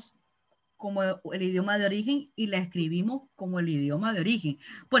aceptamos como el idioma de origen y la escribimos como el idioma de origen.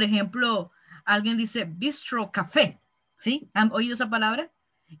 Por ejemplo, alguien dice bistro café. ¿Sí? ¿Han oído esa palabra?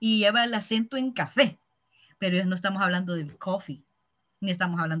 Y lleva el acento en café. Pero no estamos hablando del coffee, ni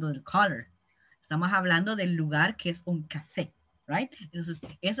estamos hablando del color. Estamos hablando del lugar que es un café. Right? Entonces,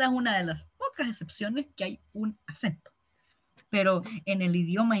 esa es una de las pocas excepciones que hay un acento. Pero en el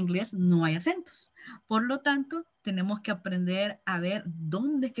idioma inglés no hay acentos. Por lo tanto, tenemos que aprender a ver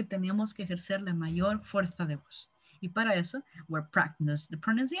dónde es que tenemos que ejercer la mayor fuerza de voz. Y para eso, we're practicing the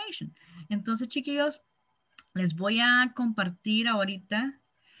pronunciation. Entonces, chiquillos, les voy a compartir ahorita.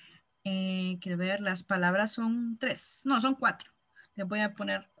 Quiero ver, las palabras son 3. No, son 4. Les voy a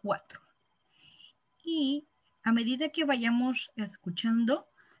poner 4. Y a medida que vayamos escuchando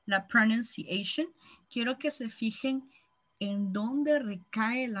la pronunciation, quiero que se fijen en dónde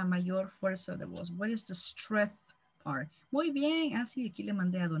recae la mayor fuerza de voz. What is the strength part? Muy bien. Ah, sí, aquí le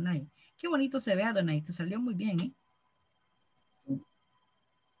mandé a Donay. Qué bonito se ve, Donay. Te salió muy bien, ¿eh?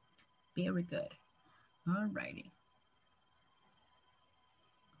 Very good. All righty.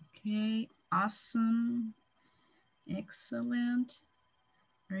 Okay, awesome. Excellent.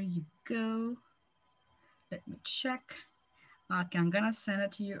 There you go. Let me check. Okay, I'm going to send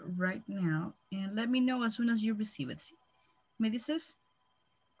it to you right now. And let me know as soon as you receive it. ¿Me dices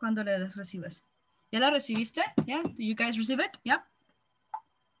cuando la recibas? ¿Ya la recibiste? Yeah? Do you guys receive it? Yeah?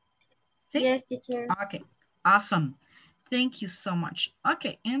 ¿Sí? Yes, teacher. Okay, awesome. Thank you so much.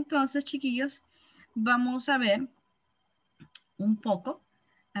 Okay, entonces, chiquillos, vamos a ver un poco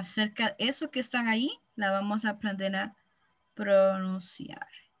acerca de eso que están ahí. La vamos a aprender a pronunciar.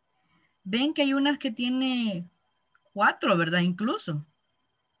 Ven que hay unas que tiene 4, ¿verdad? Incluso.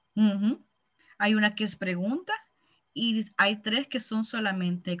 Hay una que es pregunta y hay 3 que son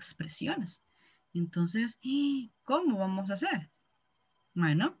solamente expresiones. Entonces, ¿cómo vamos a hacer?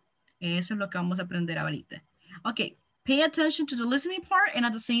 Bueno, eso es lo que vamos a aprender ahorita. Ok, pay attention to the listening part and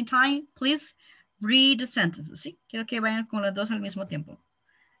at the same time, please read the sentences. ¿Sí? Quiero que vayan con las dos al mismo tiempo.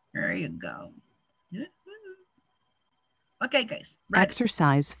 There you go. Okay, guys. Ready.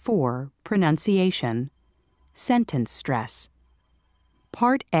 Exercise 4, Pronunciation. Sentence stress.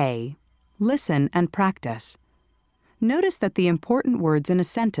 Part A, listen and practice. Notice that the important words in a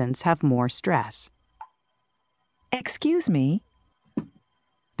sentence have more stress. Excuse me.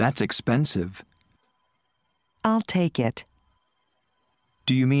 That's expensive. I'll take it.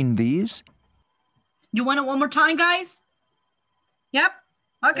 Do you mean these? You want it one more time, guys? Yep.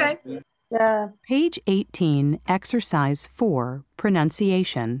 Okay. Yeah. Page 18, Exercise 4,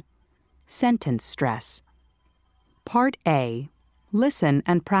 Pronunciation. Sentence stress. Part A, listen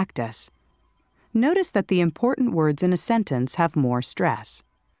and practice. Notice that the important words in a sentence have more stress.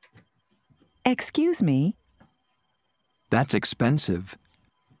 Excuse me. That's expensive.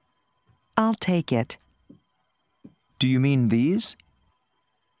 I'll take it. Do you mean these?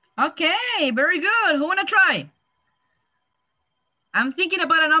 Okay, very good. Who want to try? I'm thinking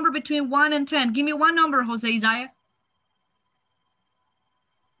about a number between 1 and 10. Give me one number, Jose Isaiah.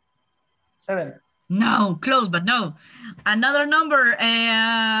 7. No, close, but no. Another number,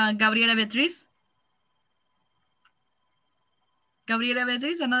 Gabriela Beatriz. Gabriela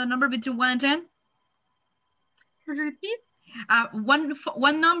Beatriz, another number between 1 and 10. Repeat.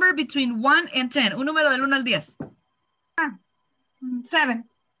 One number between 1 and 10. Un número del 1 al 10. 7.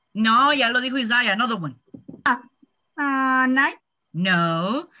 No, ya lo dijo Isaiah. Another one. 9.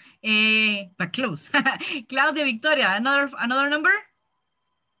 No, but close. Claudia Victoria, another number?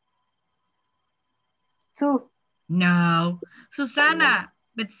 2. No. Susana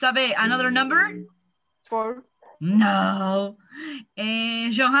Betsabe, another number? 4. No.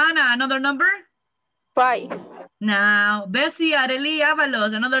 Johanna, another number? 5. No. Bessie Arely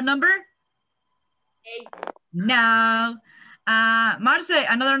Avalos, another number? 8. No. Marce,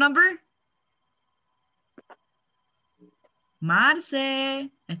 another number? Marce.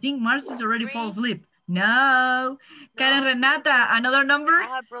 I think Marce's already fall asleep. No. Karen Renata, another number? I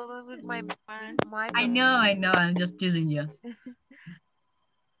have problems with my mind. I know. I'm just teasing you.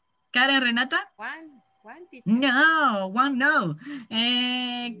 Karen Renata? One teacher. No, one no.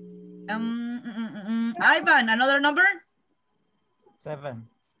 Ivan, another number? 7.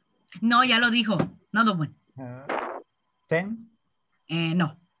 No, ya lo dijo. Another one. 10.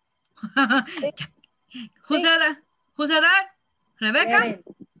 No. Who's that? Rebecca?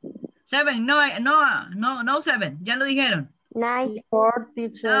 7. No, 7. Ya lo dijeron. 9. 4,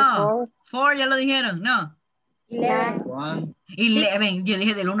 teacher. No. 4 ya lo dijeron. No. 11. 11. Yo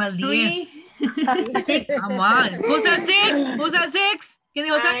dije del 1 al 10. 6. Come on. Who's at 6? Who's at 6? ¿Quién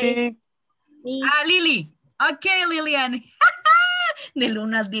dijo 6? Lily. Okay, Lilian. Del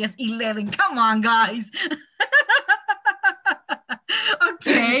 1 al 10, 11. Come on, guys.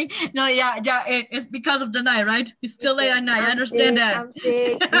 Okay. No, yeah. It's because of the night, right? It's still late at night. I understand that. I'm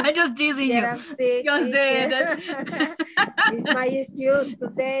sick. I'm just teasing you. I'm sick. It's my excuse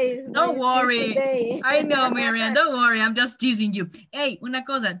today. Don't worry. I know, Marian. Don't worry. I'm just teasing you. Hey, una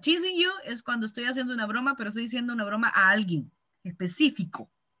cosa. Teasing you es cuando estoy haciendo una broma, pero estoy diciendo una broma a alguien específico.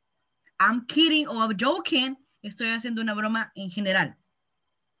 I'm kidding or joking. Estoy haciendo una broma en general.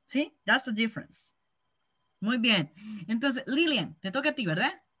 ¿Sí? That's the difference. Muy bien. Entonces, Lilian, te toca a ti,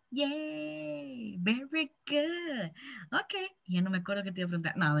 ¿verdad? Yay. Very good. Ok. Ya no me acuerdo que te iba a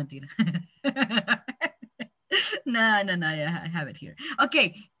preguntar. No, mentira. No, I have it here. Ok.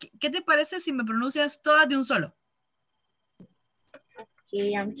 ¿Qué te parece si me pronuncias todas de un solo?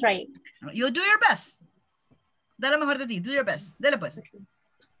 Okay, I'm trying. You do your best. Da lo mejor de ti. Do your best. Dale pues. Okay.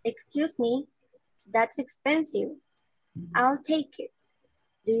 Excuse me. That's expensive. I'll take it.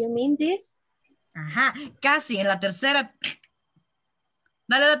 Do you mean this? Ajá, casi en la tercera.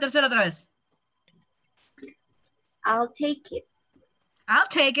 Dale la tercera otra vez. I'll take it. I'll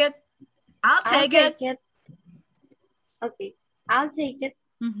take it. I'll take it. Okay, I'll take it.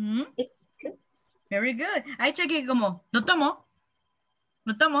 It's good. Very good. Ahí cheque como, lo tomo,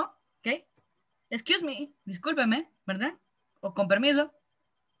 ok. Excuse me, discúlpeme, ¿verdad? O con permiso.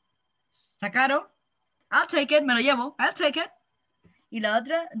 Está caro. I'll take it, me lo llevo. I'll take it. Y la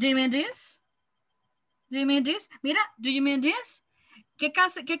otra, do you mean this? Do you mean this? Mira, do you mean this? ¿Qué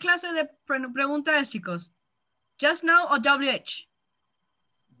clase de pregunta es, chicos? Just no or WH?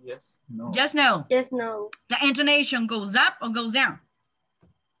 Yes, no. Just no. Just no. The intonation goes up or goes down?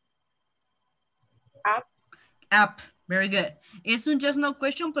 Up. Up. Very good. Es un just no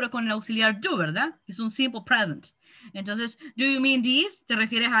question, pero con el auxiliar do, ¿verdad? Es un simple present. Entonces, do you mean this? ¿Te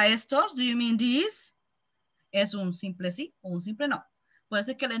refieres a estos? Do you mean this? Es un simple sí o un simple no. Puede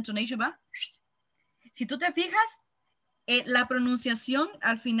ser que la intonation va. Si tú te fijas, la pronunciación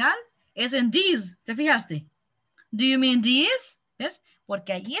al final es en this. ¿Te fijaste? Do you mean this? ¿Ves?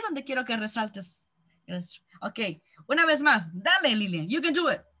 Porque allí es donde quiero que resaltes. Ok. Una vez más. Dale, Lilian. You can do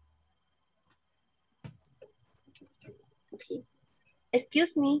it. Okay.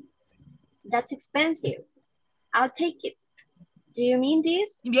 Excuse me. That's expensive. I'll take it. Do you mean this?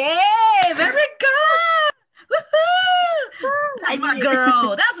 Yeah, very good. Woohoo! That's my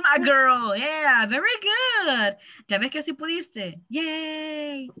girl. That's my girl. Yeah, very good. Ya ves que sí pudiste.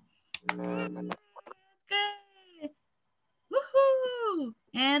 Yay. Good. Woohoo!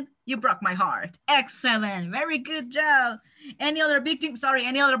 And you broke my heart. Excellent. Very good job. Any other victim? Sorry,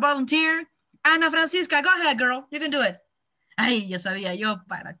 any other volunteer? Ana Francisca, go ahead, girl. You can do it. Ay, ya sabía yo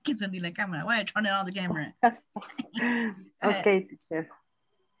para qué encendí la cámara. Voy a turn it on the camera. Okay, teacher.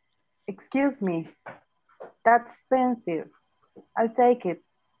 Excuse me. That's expensive. I'll take it.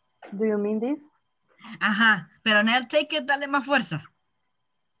 Do you mean this? Ajá, pero en el take it, dale más fuerza.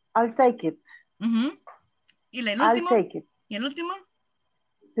 I'll take it. ¿Y el último? I'll take it. ¿Y el último?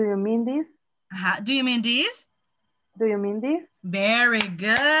 Do you mean this? Ajá, do you mean this? Do you mean this? Very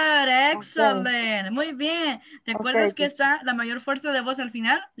good, excellent. Okay. Muy bien. ¿Te acuerdas que teacher. está la mayor fuerza de voz al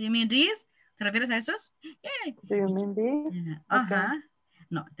final? Do you mean this? ¿Te refieres a esos? Yeah. Do you mean this? Ajá. Okay.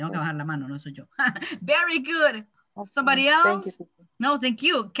 No, tengo que bajar la mano, no soy yo. Very good. Okay. Somebody else? Thank you, teacher. No, thank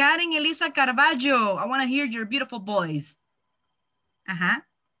you. Karen Elisa Carballo. I want to hear your beautiful voice. Ajá.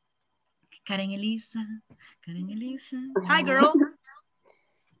 Karen Elisa. Karen Elisa. Hi, girl.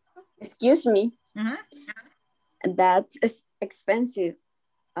 Excuse me. That's expensive.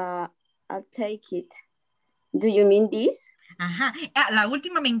 I'll take it. Do you mean this? Ajá. La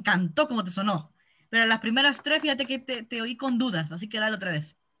última me encantó como te sonó. Pero las primeras tres, fíjate que te oí con dudas. Así que dale otra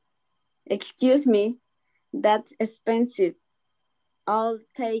vez. Excuse me. That's expensive. I'll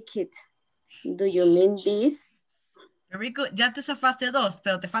take it. Do you mean this? Very good. Ya te zafaste dos,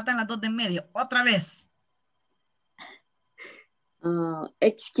 pero te faltan las dos de en medio. Otra vez.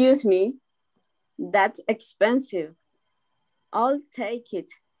 Excuse me. That's expensive. I'll take it.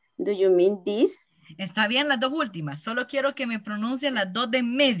 Do you mean this? Está bien las dos últimas. Solo quiero que me pronuncien las dos de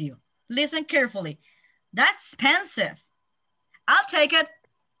en medio. Listen carefully. That's expensive. I'll take it.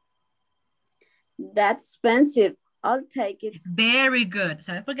 That's expensive. I'll take it. Very good.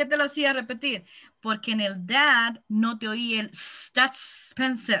 ¿Sabes por qué te lo hacía repetir? Porque en el that no te oía el that's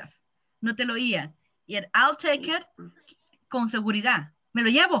expensive. No te lo oía. Y el I'll take it con seguridad. Me lo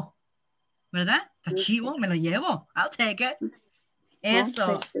llevo. ¿Verdad? Está chivo. Me lo llevo. I'll take it.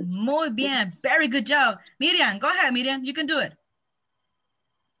 Eso. Muy bien. Very good job. Miriam, go ahead, Miriam. You can do it.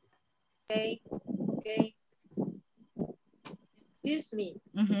 Okay. Okay. Excuse me.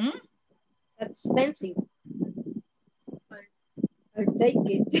 That's expensive. I'll take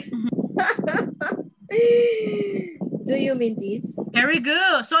it. Do you mean this? Very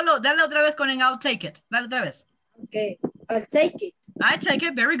good. Solo dale otra vez con el I'll take it. Dale otra vez. Okay. I'll take it. I take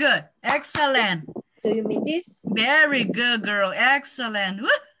it. Very good. Excellent. Do you mean this? Very good, girl. Excellent.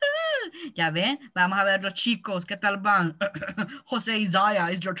 Ya ven, vamos a ver los chicos. ¿Qué tal van? Jose Isaiah,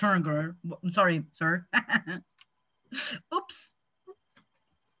 it's your turn, girl. I'm sorry, sir. Oops.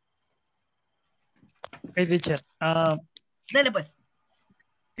 Hey, teacher. Dale pues.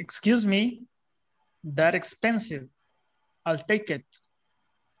 Excuse me. That expensive. I'll take it.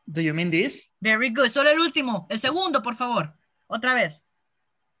 Do you mean this? Very good. Solo el último. El segundo, por favor. Otra vez.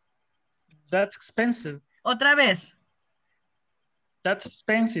 That's expensive. Otra vez. That's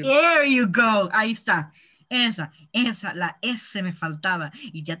expensive. There you go. Ahí está. Esa, la S me faltaba.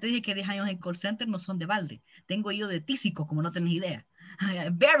 Y ya te dije que 10 años en call center no son de balde. Tengo yo de tísico, como no tenés idea.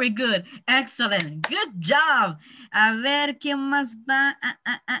 Very good. Excellent. Good job. A ver, ¿quién más va?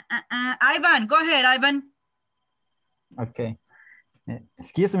 Ivan, go ahead, Ivan. Okay.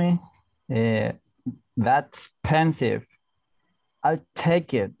 Excuse me. That's expensive. I'll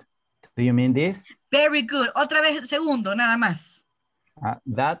take it. Do you mean this? Very good. Otra vez el segundo, nada más.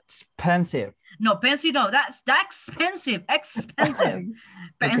 That's expensive. No, pencil no. That's expensive. Expensive.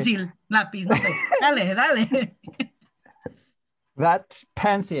 Pencil, okay. Lápiz. No, dale, dale. That's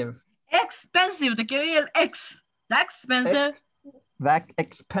expensive. Expensive. Te quiero ir el X. That's expensive. That's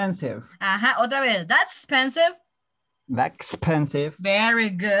expensive. Ajá, otra vez. That's expensive. That's expensive. Very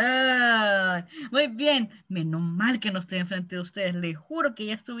good. Muy bien. Menos mal que no estoy enfrente de ustedes. Les juro que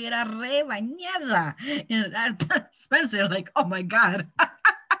ya estuviera re bañada. That's expensive. Like, oh my God.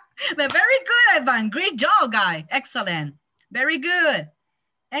 But very good, Ivan. Great job, guy. Excellent. Very good.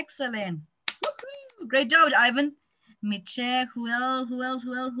 Excellent. Woo-hoo. Great job, Ivan. Let me check. Who else?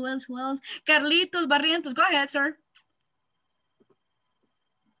 Carlitos Barrientos. Go ahead, sir.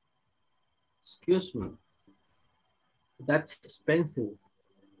 Excuse me. That's expensive.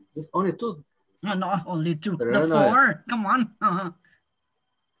 It's only 2. No, no, only 2. Pero the no 4. Come on.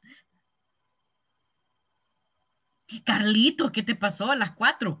 Carlitos, ¿qué te pasó a las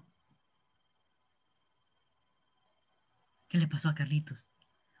 4? ¿Qué le pasó a Carlitos?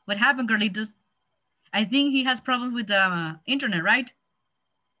 What happened, Carlitos? I think he has problems with the internet, right?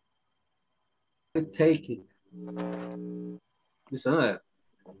 I take it. Listen,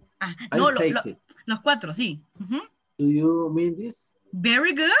 no, take it. Los 4, sí. Do you mean this?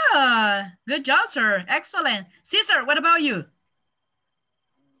 Very good. Good job, sir. Excellent. Cesar, what about you?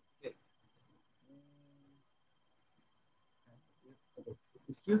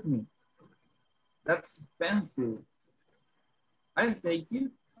 Excuse me. That's expensive. I'll take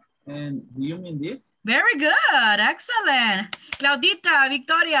it. And do you mean this? Very good. Excellent. Claudita,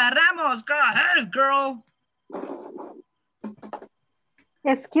 Victoria, Ramos, go ahead, girl.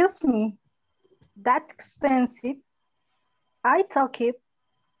 Excuse me. That's expensive. I took it.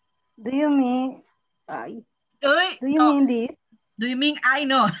 Do you mean mean this? Do you mean I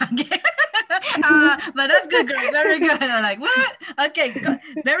know? But that's good, girl. Very good. I'm like, what? Okay,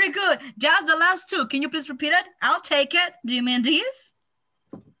 very good. Just the last 2. Can you please repeat it? I'll take it. Do you mean this?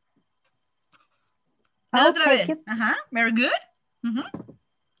 I'll take it. Very good.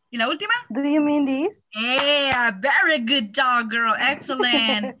 ¿Y la última? Do you mean this? Yeah, very good job, girl.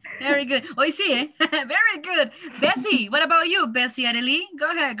 Excellent. Very good. Hoy sí, eh? Very good. Bessie, what about you, Bessie Arely?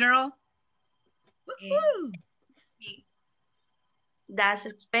 Go ahead, girl. That's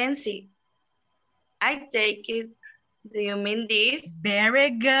expensive. I take it. Do you mean this? Very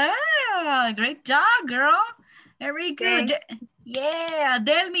good. Great job, girl. Very good. Yeah,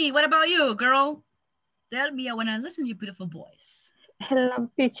 Delmi, what about you, girl? Delmi, I want to listen to your beautiful voice. Hello,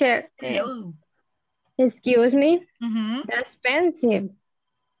 teacher. Hello. Excuse me. That's expensive.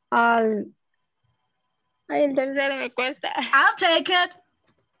 I'll Ay, el tercero me cuesta. I'll take it.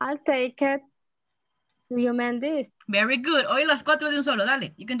 I'll take it. Do you mean this? Very good. Hoy las 4 de un solo.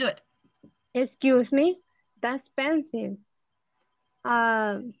 Dale, you can do it. Excuse me, that's expensive.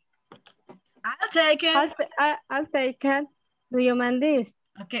 I'll take it. I'll take it. Do you mean this?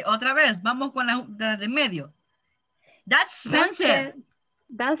 Ok, otra vez. Vamos con la de medio. That's expensive.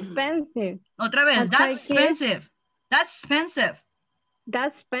 That's expensive. Otra vez. That's expensive. That's expensive.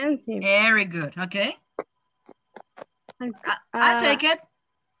 That's expensive. Very good. Okay. I'll take it.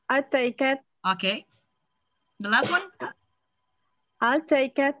 I'll take it. Okay. The last one. I'll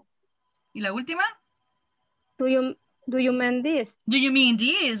take it. ¿Y la última? Do you mean this? Do you mean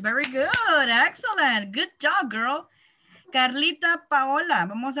this? Very good. Excellent. Good job, girl. Carlita Paola.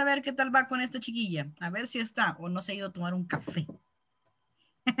 Vamos a ver qué tal va con esta chiquilla. A ver si está o no se ha ido a tomar un café.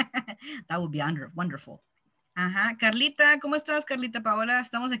 That would be wonderful. Ajá. Carlita, ¿cómo estás, Carlita Paola?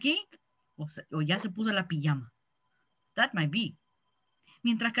 ¿Estamos aquí? O ya se puso la pijama. That might be.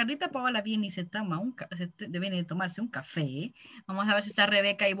 Mientras Carlita Paola viene y se toma viene de tomarse un café, vamos a ver si está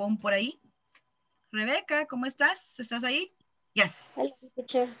Rebeca Ivonne por ahí. Rebeca, ¿cómo estás? ¿Estás ahí? Yes. Hello,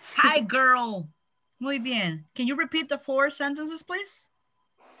 teacher. Hi, girl. Muy bien. Can you repeat the 4 sentences, please?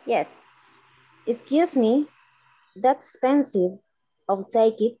 Yes. Excuse me, that's expensive. I'll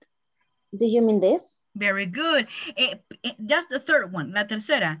take it. Do you mean this? Very good. Just the third one, la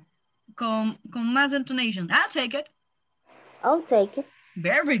tercera, con más intonation. I'll take it. I'll take it.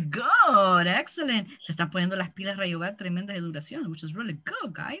 Very good. Excellent. Se están poniendo las pilas Rayobat tremendas de duración, which is really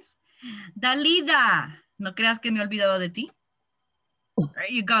good, guys. Dalida, no creas que me he olvidado de ti. There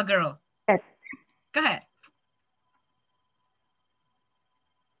you go, girl. Go ahead.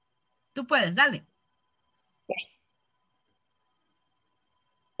 Tú puedes, dale.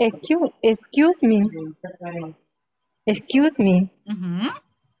 Excuse me. Excuse me.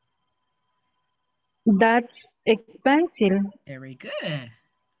 That's expensive. Very good.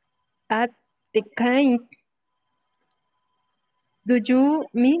 At the kind. Do you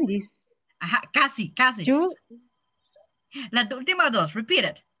mean this? Ajá, casi. Las últimas dos, repeat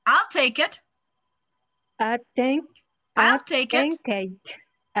it. I'll take it. I'll take it.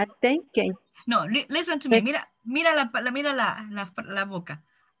 No, listen to me. Mira la boca.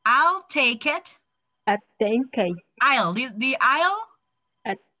 I'll take it. I'll. The aisle?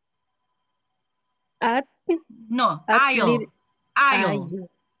 No, aisle. Aisle.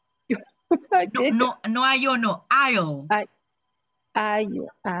 No, aisle, no. Aisle.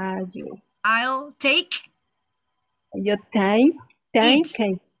 I'll take. You take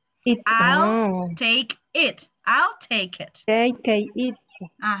it. I'll take it. I'll take it. Take it.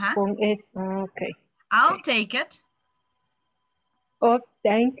 Ajá. Con S. Okay. I'll take it. Oh,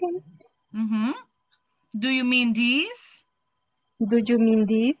 take it. Do you mean this? Do you mean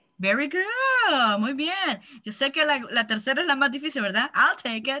this? Very good. Muy bien. Yo sé que la tercera es la más difícil, ¿verdad? I'll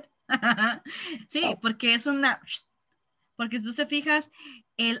take it. Sí, porque es una... Porque si tú se fijas,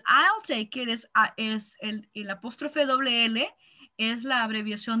 el I'll take it es el apóstrofe doble L, es la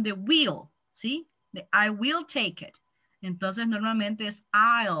abreviación de will, ¿sí? De I will take it. Entonces, normalmente es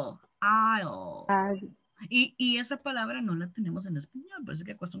I'll. Y esa palabra no la tenemos en español, por eso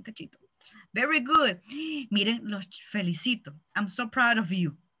que cuesta un cachito. Very good. Miren, los felicito. I'm so proud of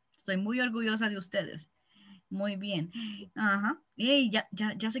you. Estoy muy orgullosa de ustedes. Muy bien. Ajá. Ey,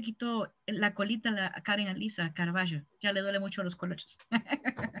 ya se quitó la colita la Karen Alisa Carballo. Ya le duele mucho los colochos.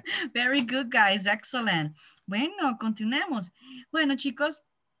 Very good, guys. Excellent. Bueno, continuemos. Bueno, chicos.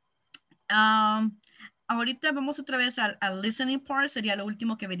 Ahorita vamos otra vez al listening part. Sería lo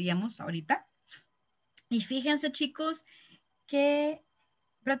último que veríamos ahorita. Y fíjense, chicos, que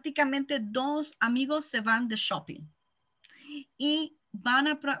prácticamente 2 amigos se van de shopping. Y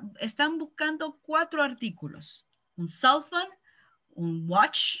están buscando 4 artículos. Un cell phone, un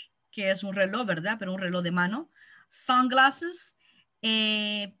watch, que es un reloj, ¿verdad? Pero un reloj de mano. Sunglasses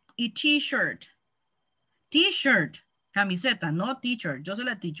y t-shirt. T-shirt, camiseta, no t-shirt. Yo soy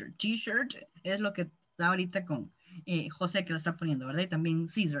la teacher. T-shirt es lo que está ahorita con José que lo está poniendo, ¿verdad? Y también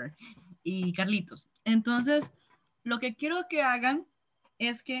César y Carlitos. Entonces, lo que quiero que hagan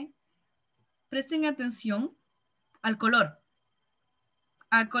es que presten atención al color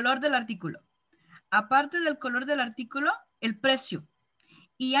del artículo. Aparte del color del artículo, el precio.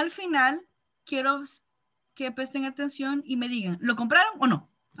 Y al final, quiero que presten atención y me digan, ¿lo compraron o no?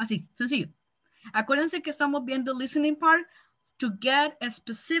 Así, sencillo. Acuérdense que estamos viendo listening part to get a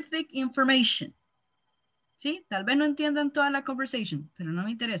specific information. ¿Sí? Tal vez no entiendan toda la conversation, pero no me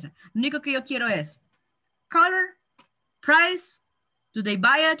interesa. Lo único que yo quiero es color, price, do they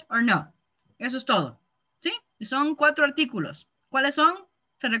buy it or no? Eso es todo. ¿Sí? Y son 4 artículos. ¿Cuáles son?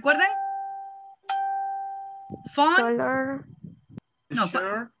 ¿Se recuerdan? Phone? Color. No,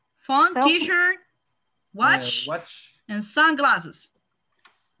 Shirt, phone, t-shirt, watch, watch. and sunglasses.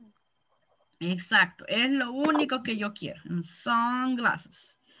 Exacto, es lo único que yo quiero. And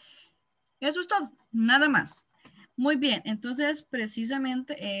sunglasses. Eso es todo, nada más. Muy bien, entonces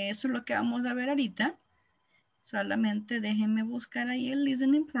precisamente eso es lo que vamos a ver ahorita. Solamente déjenme buscar ahí el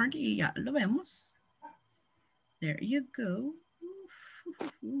listening part y ya lo vemos. There you go.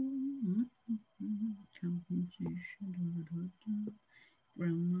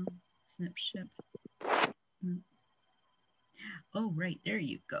 Grammar, snapshot. Oh, right, there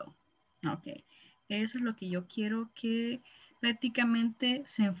you go. Ok, eso es lo que yo quiero que prácticamente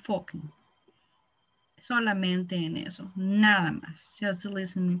se enfoquen. Solamente en eso, nada más. Just the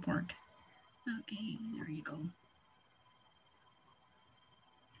listening part. Okay, there you go.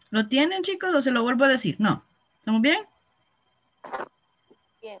 ¿Lo tienen, chicos, o se lo vuelvo a decir? No. ¿Estamos bien?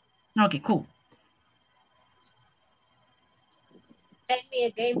 Bien. Ok, cool. Tell me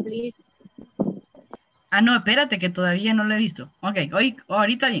again, please. Ah, no, espérate, que todavía no lo he visto. Ok,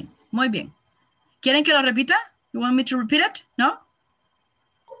 ahorita bien. Muy bien. ¿Quieren que lo repita? You want me to repeat it? ¿No?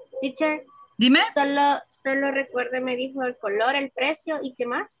 Teacher. Dime. Solo recuerde, me dijo el color, el precio y qué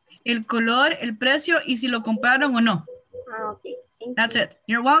más. El color, el precio y si lo compraron o no. Ah, ok. That's it.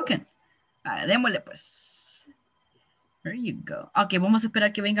 You're welcome. Démosle pues. There you go. Ok, vamos a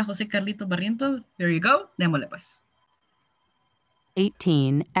esperar que venga José Carlitos Barrientos. There you go. Démosle pues.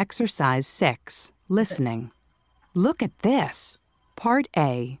 18, Exercise 6, Listening. Look at this. Part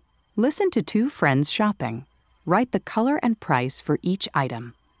A. Listen to two friends shopping. Write the color and price for each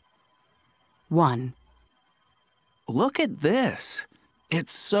item. 1. Look at this.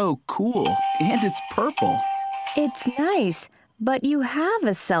 It's so cool, and it's purple. It's nice, but you have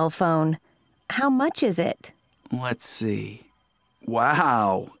a cell phone. How much is it? Let's see.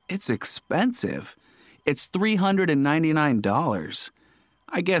 Wow, it's expensive. It's $399.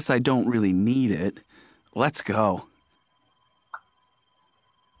 I guess I don't really need it. Let's go.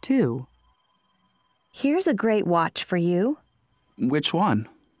 2. Here's a great watch for you. Which one?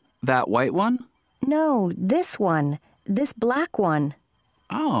 That white one? No, this one. This black one.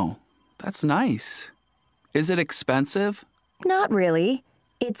 Oh, that's nice. Is it expensive? Not really.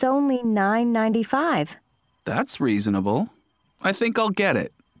 It's only $9.95. That's reasonable. I think I'll get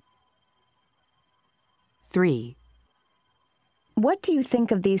it. 3. What do you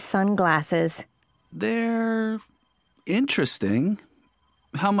think of these sunglasses? They're interesting.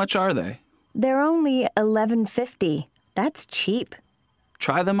 How much are they? They're only $11.50. That's cheap.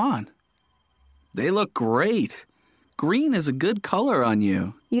 Try them on. They look great. Green is a good color on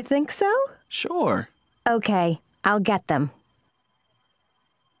you. You think so? Sure. Okay, I'll get them.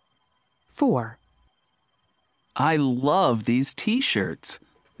 4. I love these t-shirts.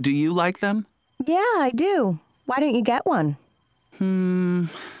 Do you like them? Yeah, I do. Why don't you get one?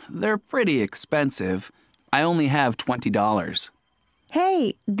 They're pretty expensive. I only have $20.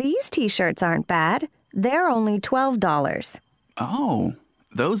 Hey, these t-shirts aren't bad. They're only $12. Oh,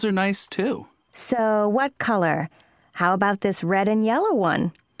 those are nice too. So what color? How about this red and yellow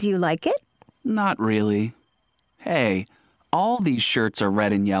one? Do you like it? Not really. Hey, all these shirts are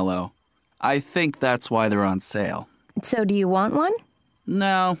red and yellow. I think that's why they're on sale. So do you want one?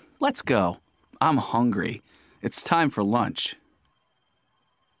 No, let's go. I'm hungry. It's time for lunch.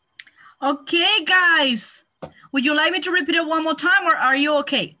 Okay, guys. Would you like me to repeat it one more time or are you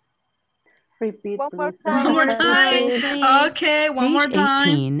okay? Repeat, one more please. time. One more time. Okay, one more Page time.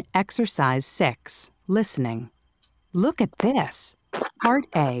 18, Exercise 6, Listening. Look at this. Part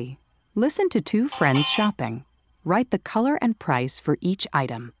A. Listen to two friends shopping. Write the color and price for each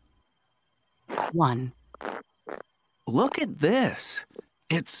item. 1. Look at this.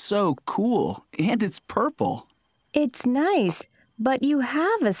 It's so cool, and it's purple. It's nice, but you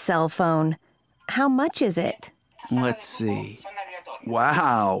have a cell phone. How much is it? Let's see.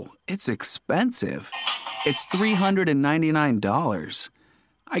 Wow, it's expensive. It's $399.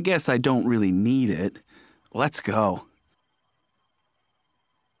 I guess I don't really need it. Let's go.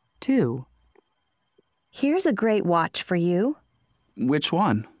 2. Here's a great watch for you. Which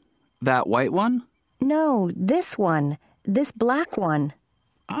one? That white one? No, this one. This black one.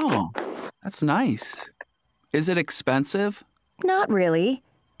 Oh, that's nice. Is it expensive? Not really.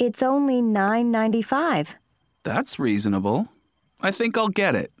 It's only $9.95. That's reasonable. I think I'll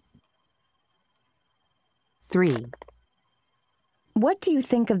get it. 3. What do you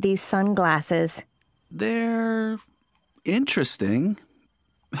think of these sunglasses? They're interesting.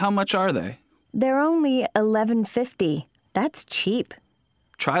 How much are they? They're only $11.50. That's cheap.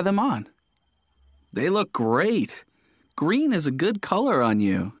 Try them on. They look great. Green is a good color on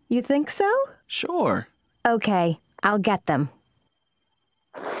you. You think so? Sure. Okay, I'll get them.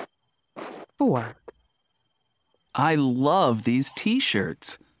 4. I love these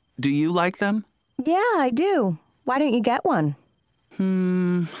t-shirts. Do you like them? Yeah, I do. Why don't you get one?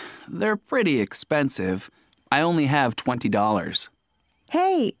 They're pretty expensive. I only have $20.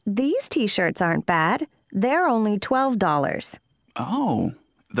 Hey, these t-shirts aren't bad. They're only $12. Oh,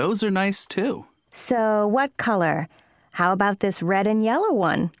 those are nice too. So what color? How about this red and yellow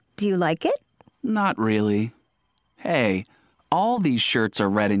one? Do you like it? Not really. Hey, all these shirts are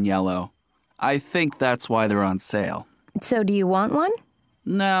red and yellow. I think that's why they're on sale. So do you want one?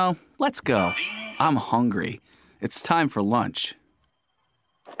 No, let's go. I'm hungry. It's time for lunch.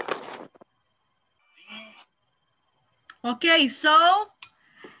 Okay, so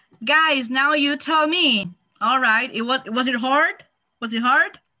guys, now you tell me. All right, was it hard? Was it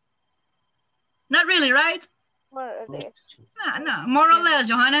hard? Not really, right? No, more or less,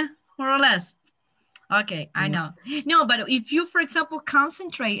 Johanna, more or less. Okay, I know. No, but if you, for example,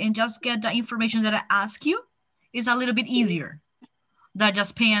 concentrate and just get the information that I ask you, it's a little bit easier than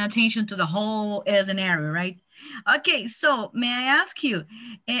just paying attention to the whole scenario, right? Okay, so may I ask you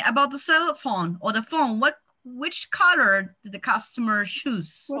about the cell phone or the phone? Which color did the customer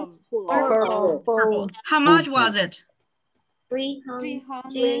choose? Purple. How much was it?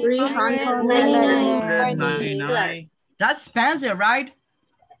 $399. That's expensive, right?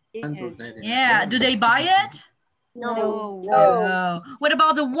 Yeah. Do they buy it? No. What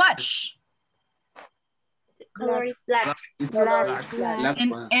about the watch? The color is black.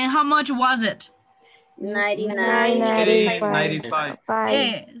 And how much was it?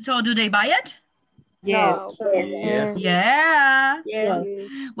 $99. So do they buy it? Yes. Yeah. Yes.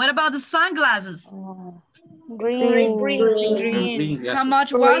 What about the sunglasses? Green. How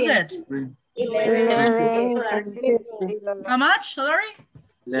much was it? $11. How much? Sorry?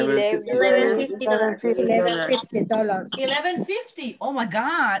 $11.50. $11.50. Oh my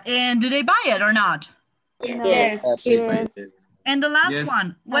God. And do they buy it or not? Yes. And the last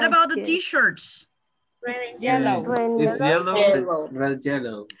one, what about the t-shirts? Red and yellow. It's yellow. Red,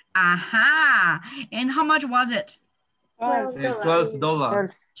 yellow. Aha. And how much was it?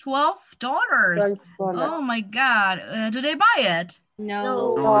 $12. $12. Oh my God. Do they buy it?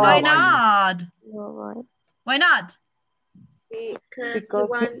 No. Why not? Why not? Because we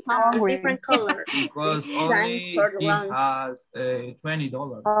want a different color. Because only he has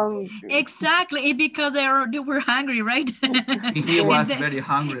 $20. Exactly, because they were hungry, right? He was very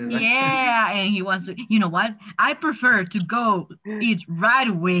hungry, right? Yeah, and he wants to, you know what? I prefer to go eat right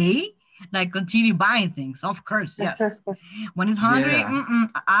away, like continue buying things, of course, yes. When he's hungry,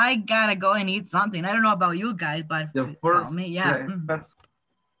 I gotta go and eat something. I don't know about you guys, but first, me, yeah.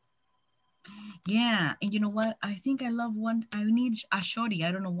 Yeah, and you know what? I think I love one. I need a shorty.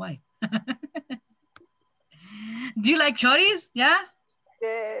 I don't know why. Do you like shorties? Yeah?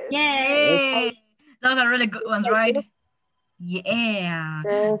 Yes. Those are really good ones, right? Yeah.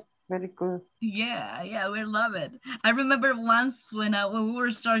 Yes, very good. Yeah, we love it. I remember once when we were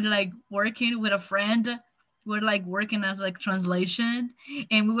starting like working with a friend, we were like working as like translation,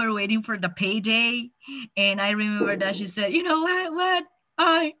 and we were waiting for the payday. And I remember that she said, you know what?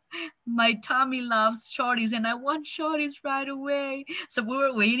 My tummy loves shorties and I want shorties right away. So we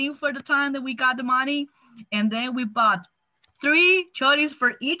were waiting for the time that we got the money, and then we bought 3 shorties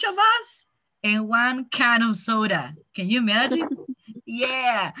for each of us and 1 can of soda. Can you imagine?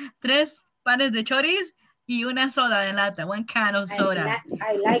 Yeah, 3 panes de choris y una soda de lata, 1 can of soda.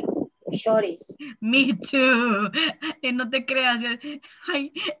 I like shorties. Me too. And no te creas.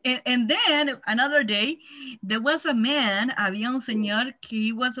 And then another day, there was a man, había un señor que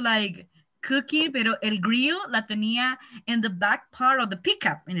he was like cooking, pero el grill la tenía in the back part of the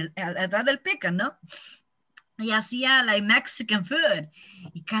pickup, atrás del pickup, ¿no? Y hacía like Mexican food.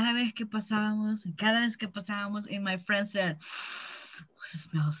 Y cada vez que pasábamos, and my friend said, oh, it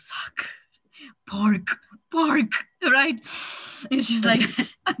smells suck. Pork, right? And she's like,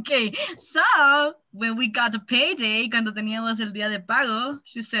 okay. So when we got the payday, cuando teníamos el día de pago,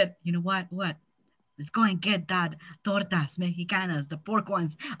 she said, you know what? Let's go and get that tortas mexicanas, the pork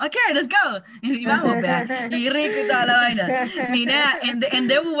ones. Okay, let's go. Y vamos, y rico y toda la vaina. Mira, and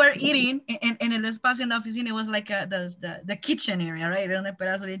then we were eating, and el espacio en la oficina, it was like the kitchen area, right? Era un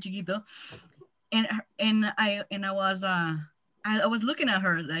pedazo bien chiquito. And I was looking at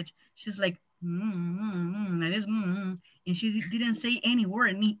her, like she's like, like this, and she didn't say any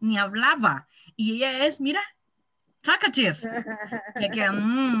word, ni hablaba. Y ella es, mira, talkative. Like,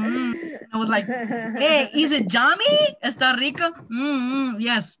 I was like, hey, is it yummy? ¿Está rico?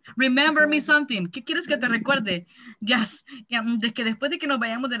 Yes. Remember me something. ¿Qué quieres que te recuerde? Yes. Que después de que nos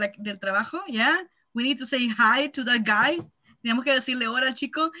vayamos del trabajo, yeah, we need to say hi to that guy. Tenemos que decirle hola al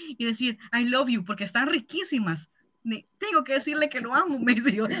chico y decir, I love you, porque están riquísimas. Tengo que decirle que lo amo. Me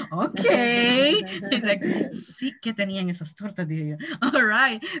dice yo, ok. Sí que tenían esas tortas, dije yo. All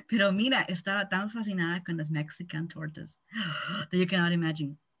right. Pero mira, estaba tan fascinada con las Mexican tortas. That you cannot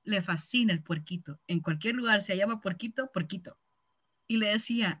imagine. Le fascina el puerquito. En cualquier lugar se llama puerquito, puerquito. Y le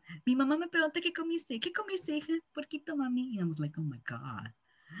decía, mi mamá me preguntó, ¿qué comiste? ¿Qué comiste, hija? Puerquito, mami. And I was like, oh my God.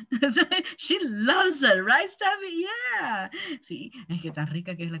 She loves it, right, Steffi? Yeah. Sí, es que tan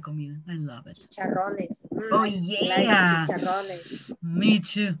rica que es la comida. I love it. Chicharrones. Oh, yeah. Chicharrones. Me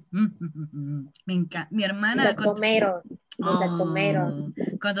too. Me encanta. Mi hermana. Tomato.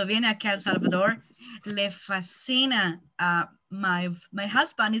 Cuando viene aquí a El Salvador, le fascina. My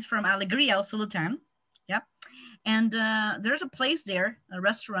husband is from Alegría, Usulután. Yeah. And there's a place there, a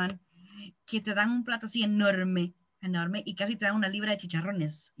restaurant, que te dan un plato así enorme y casi te dan una libra de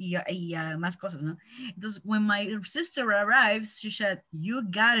chicharrones y más cosas, ¿no? Entonces, when my sister arrives, she said, you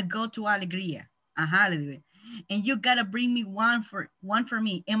gotta go to Alegría. Ajá, le digo. And you gotta bring me one for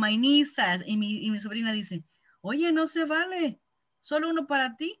me. And my niece says, y mi sobrina dice, oye, no se vale. Solo uno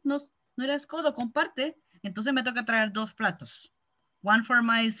para ti. No eres codo, comparte. Entonces me toca traer 2 platos. One for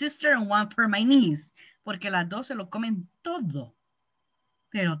my sister and one for my niece. Porque las 2 se lo comen todo.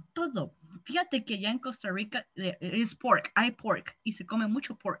 Pero todo. Fíjate que ya en Costa Rica es pork, hay pork y se come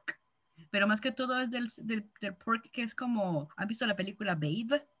mucho pork, pero más que todo es del pork que es como, ¿han visto la película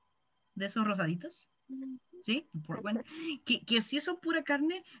Babe? De esos rosaditos, ¿sí? Pork, bueno, que sí son pura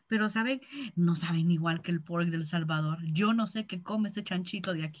carne, pero no saben igual que el pork del Salvador. Yo no sé qué come este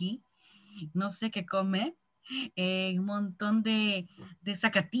chanchito de aquí, no sé qué come, un montón de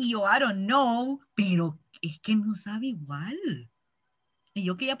zacatillo, I don't know, pero es que no sabe igual. Y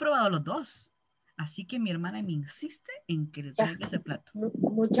yo que ya he probado los 2. Así que mi hermana me insiste en que le traiga ese plato.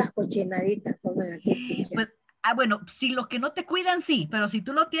 Muchas cochinaditas comen aquí. Pues, bueno, si los que no te cuidan, sí. Pero si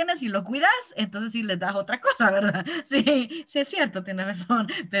tú lo tienes y lo cuidas, entonces sí les das otra cosa, ¿verdad? Sí, sí es cierto, tienes razón.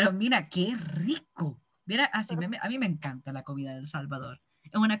 Pero mira, qué rico. Mira, así a mí me encanta la comida del Salvador.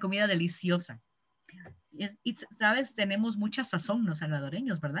 Es una comida deliciosa. Y, ¿sabes? Tenemos mucha sazón los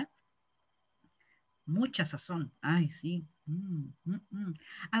salvadoreños, ¿verdad? Mucha sazón. Ay, sí.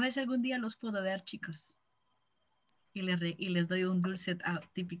 A ver si algún día los puedo ver, chicos. Y les doy un dulce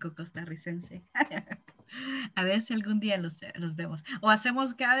típico costarricense. A ver si algún día los vemos. O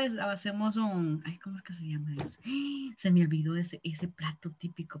hacemos un... Ay, ¿cómo es que se llama eso? Se me olvidó ese plato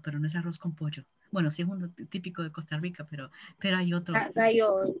típico, pero no es arroz con pollo. Bueno, sí es uno típico de Costa Rica, pero hay otro.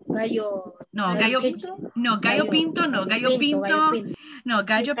 Gallo pinto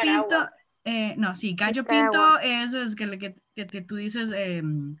es que tú dices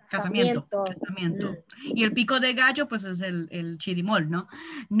casamiento. Y el pico de gallo, pues es el chirimol, ¿no?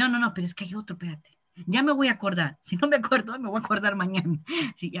 No, pero es que hay otro, espérate. Ya me voy a acordar. Si no me acuerdo, me voy a acordar mañana.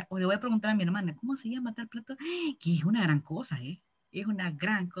 Sí, le voy a preguntar a mi hermana, ¿cómo se llama tal plato? Que es una gran cosa, ¿eh? Es una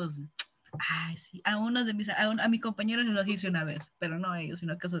gran cosa. Ay, sí. A mis compañeros les lo hice una vez, pero no a ellos,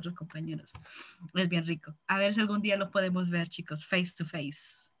 sino que a otros compañeros. Es bien rico. A ver si algún día los podemos ver, chicos, face to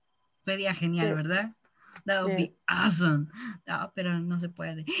face. Sería genial, ¿verdad? That would be awesome. No, pero no se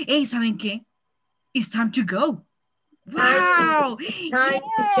puede. Hey, ¿saben qué? It's time to go. Wow. It's time,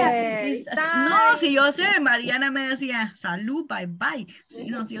 teacher. No, si yo sé, Mariana me decía, salud, bye bye. Sí,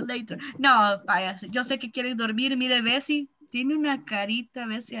 no, see you later. No, vaya, yo sé que quieren dormir. Mire, Bessie, tiene una carita,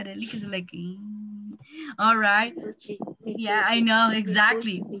 Bessie Areli, que es like, all right. Yeah, I know,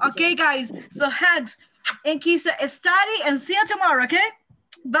 exactly. Okay, guys, so hugs and kiss, study, and see you tomorrow, okay?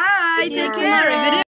 Bye. Take care.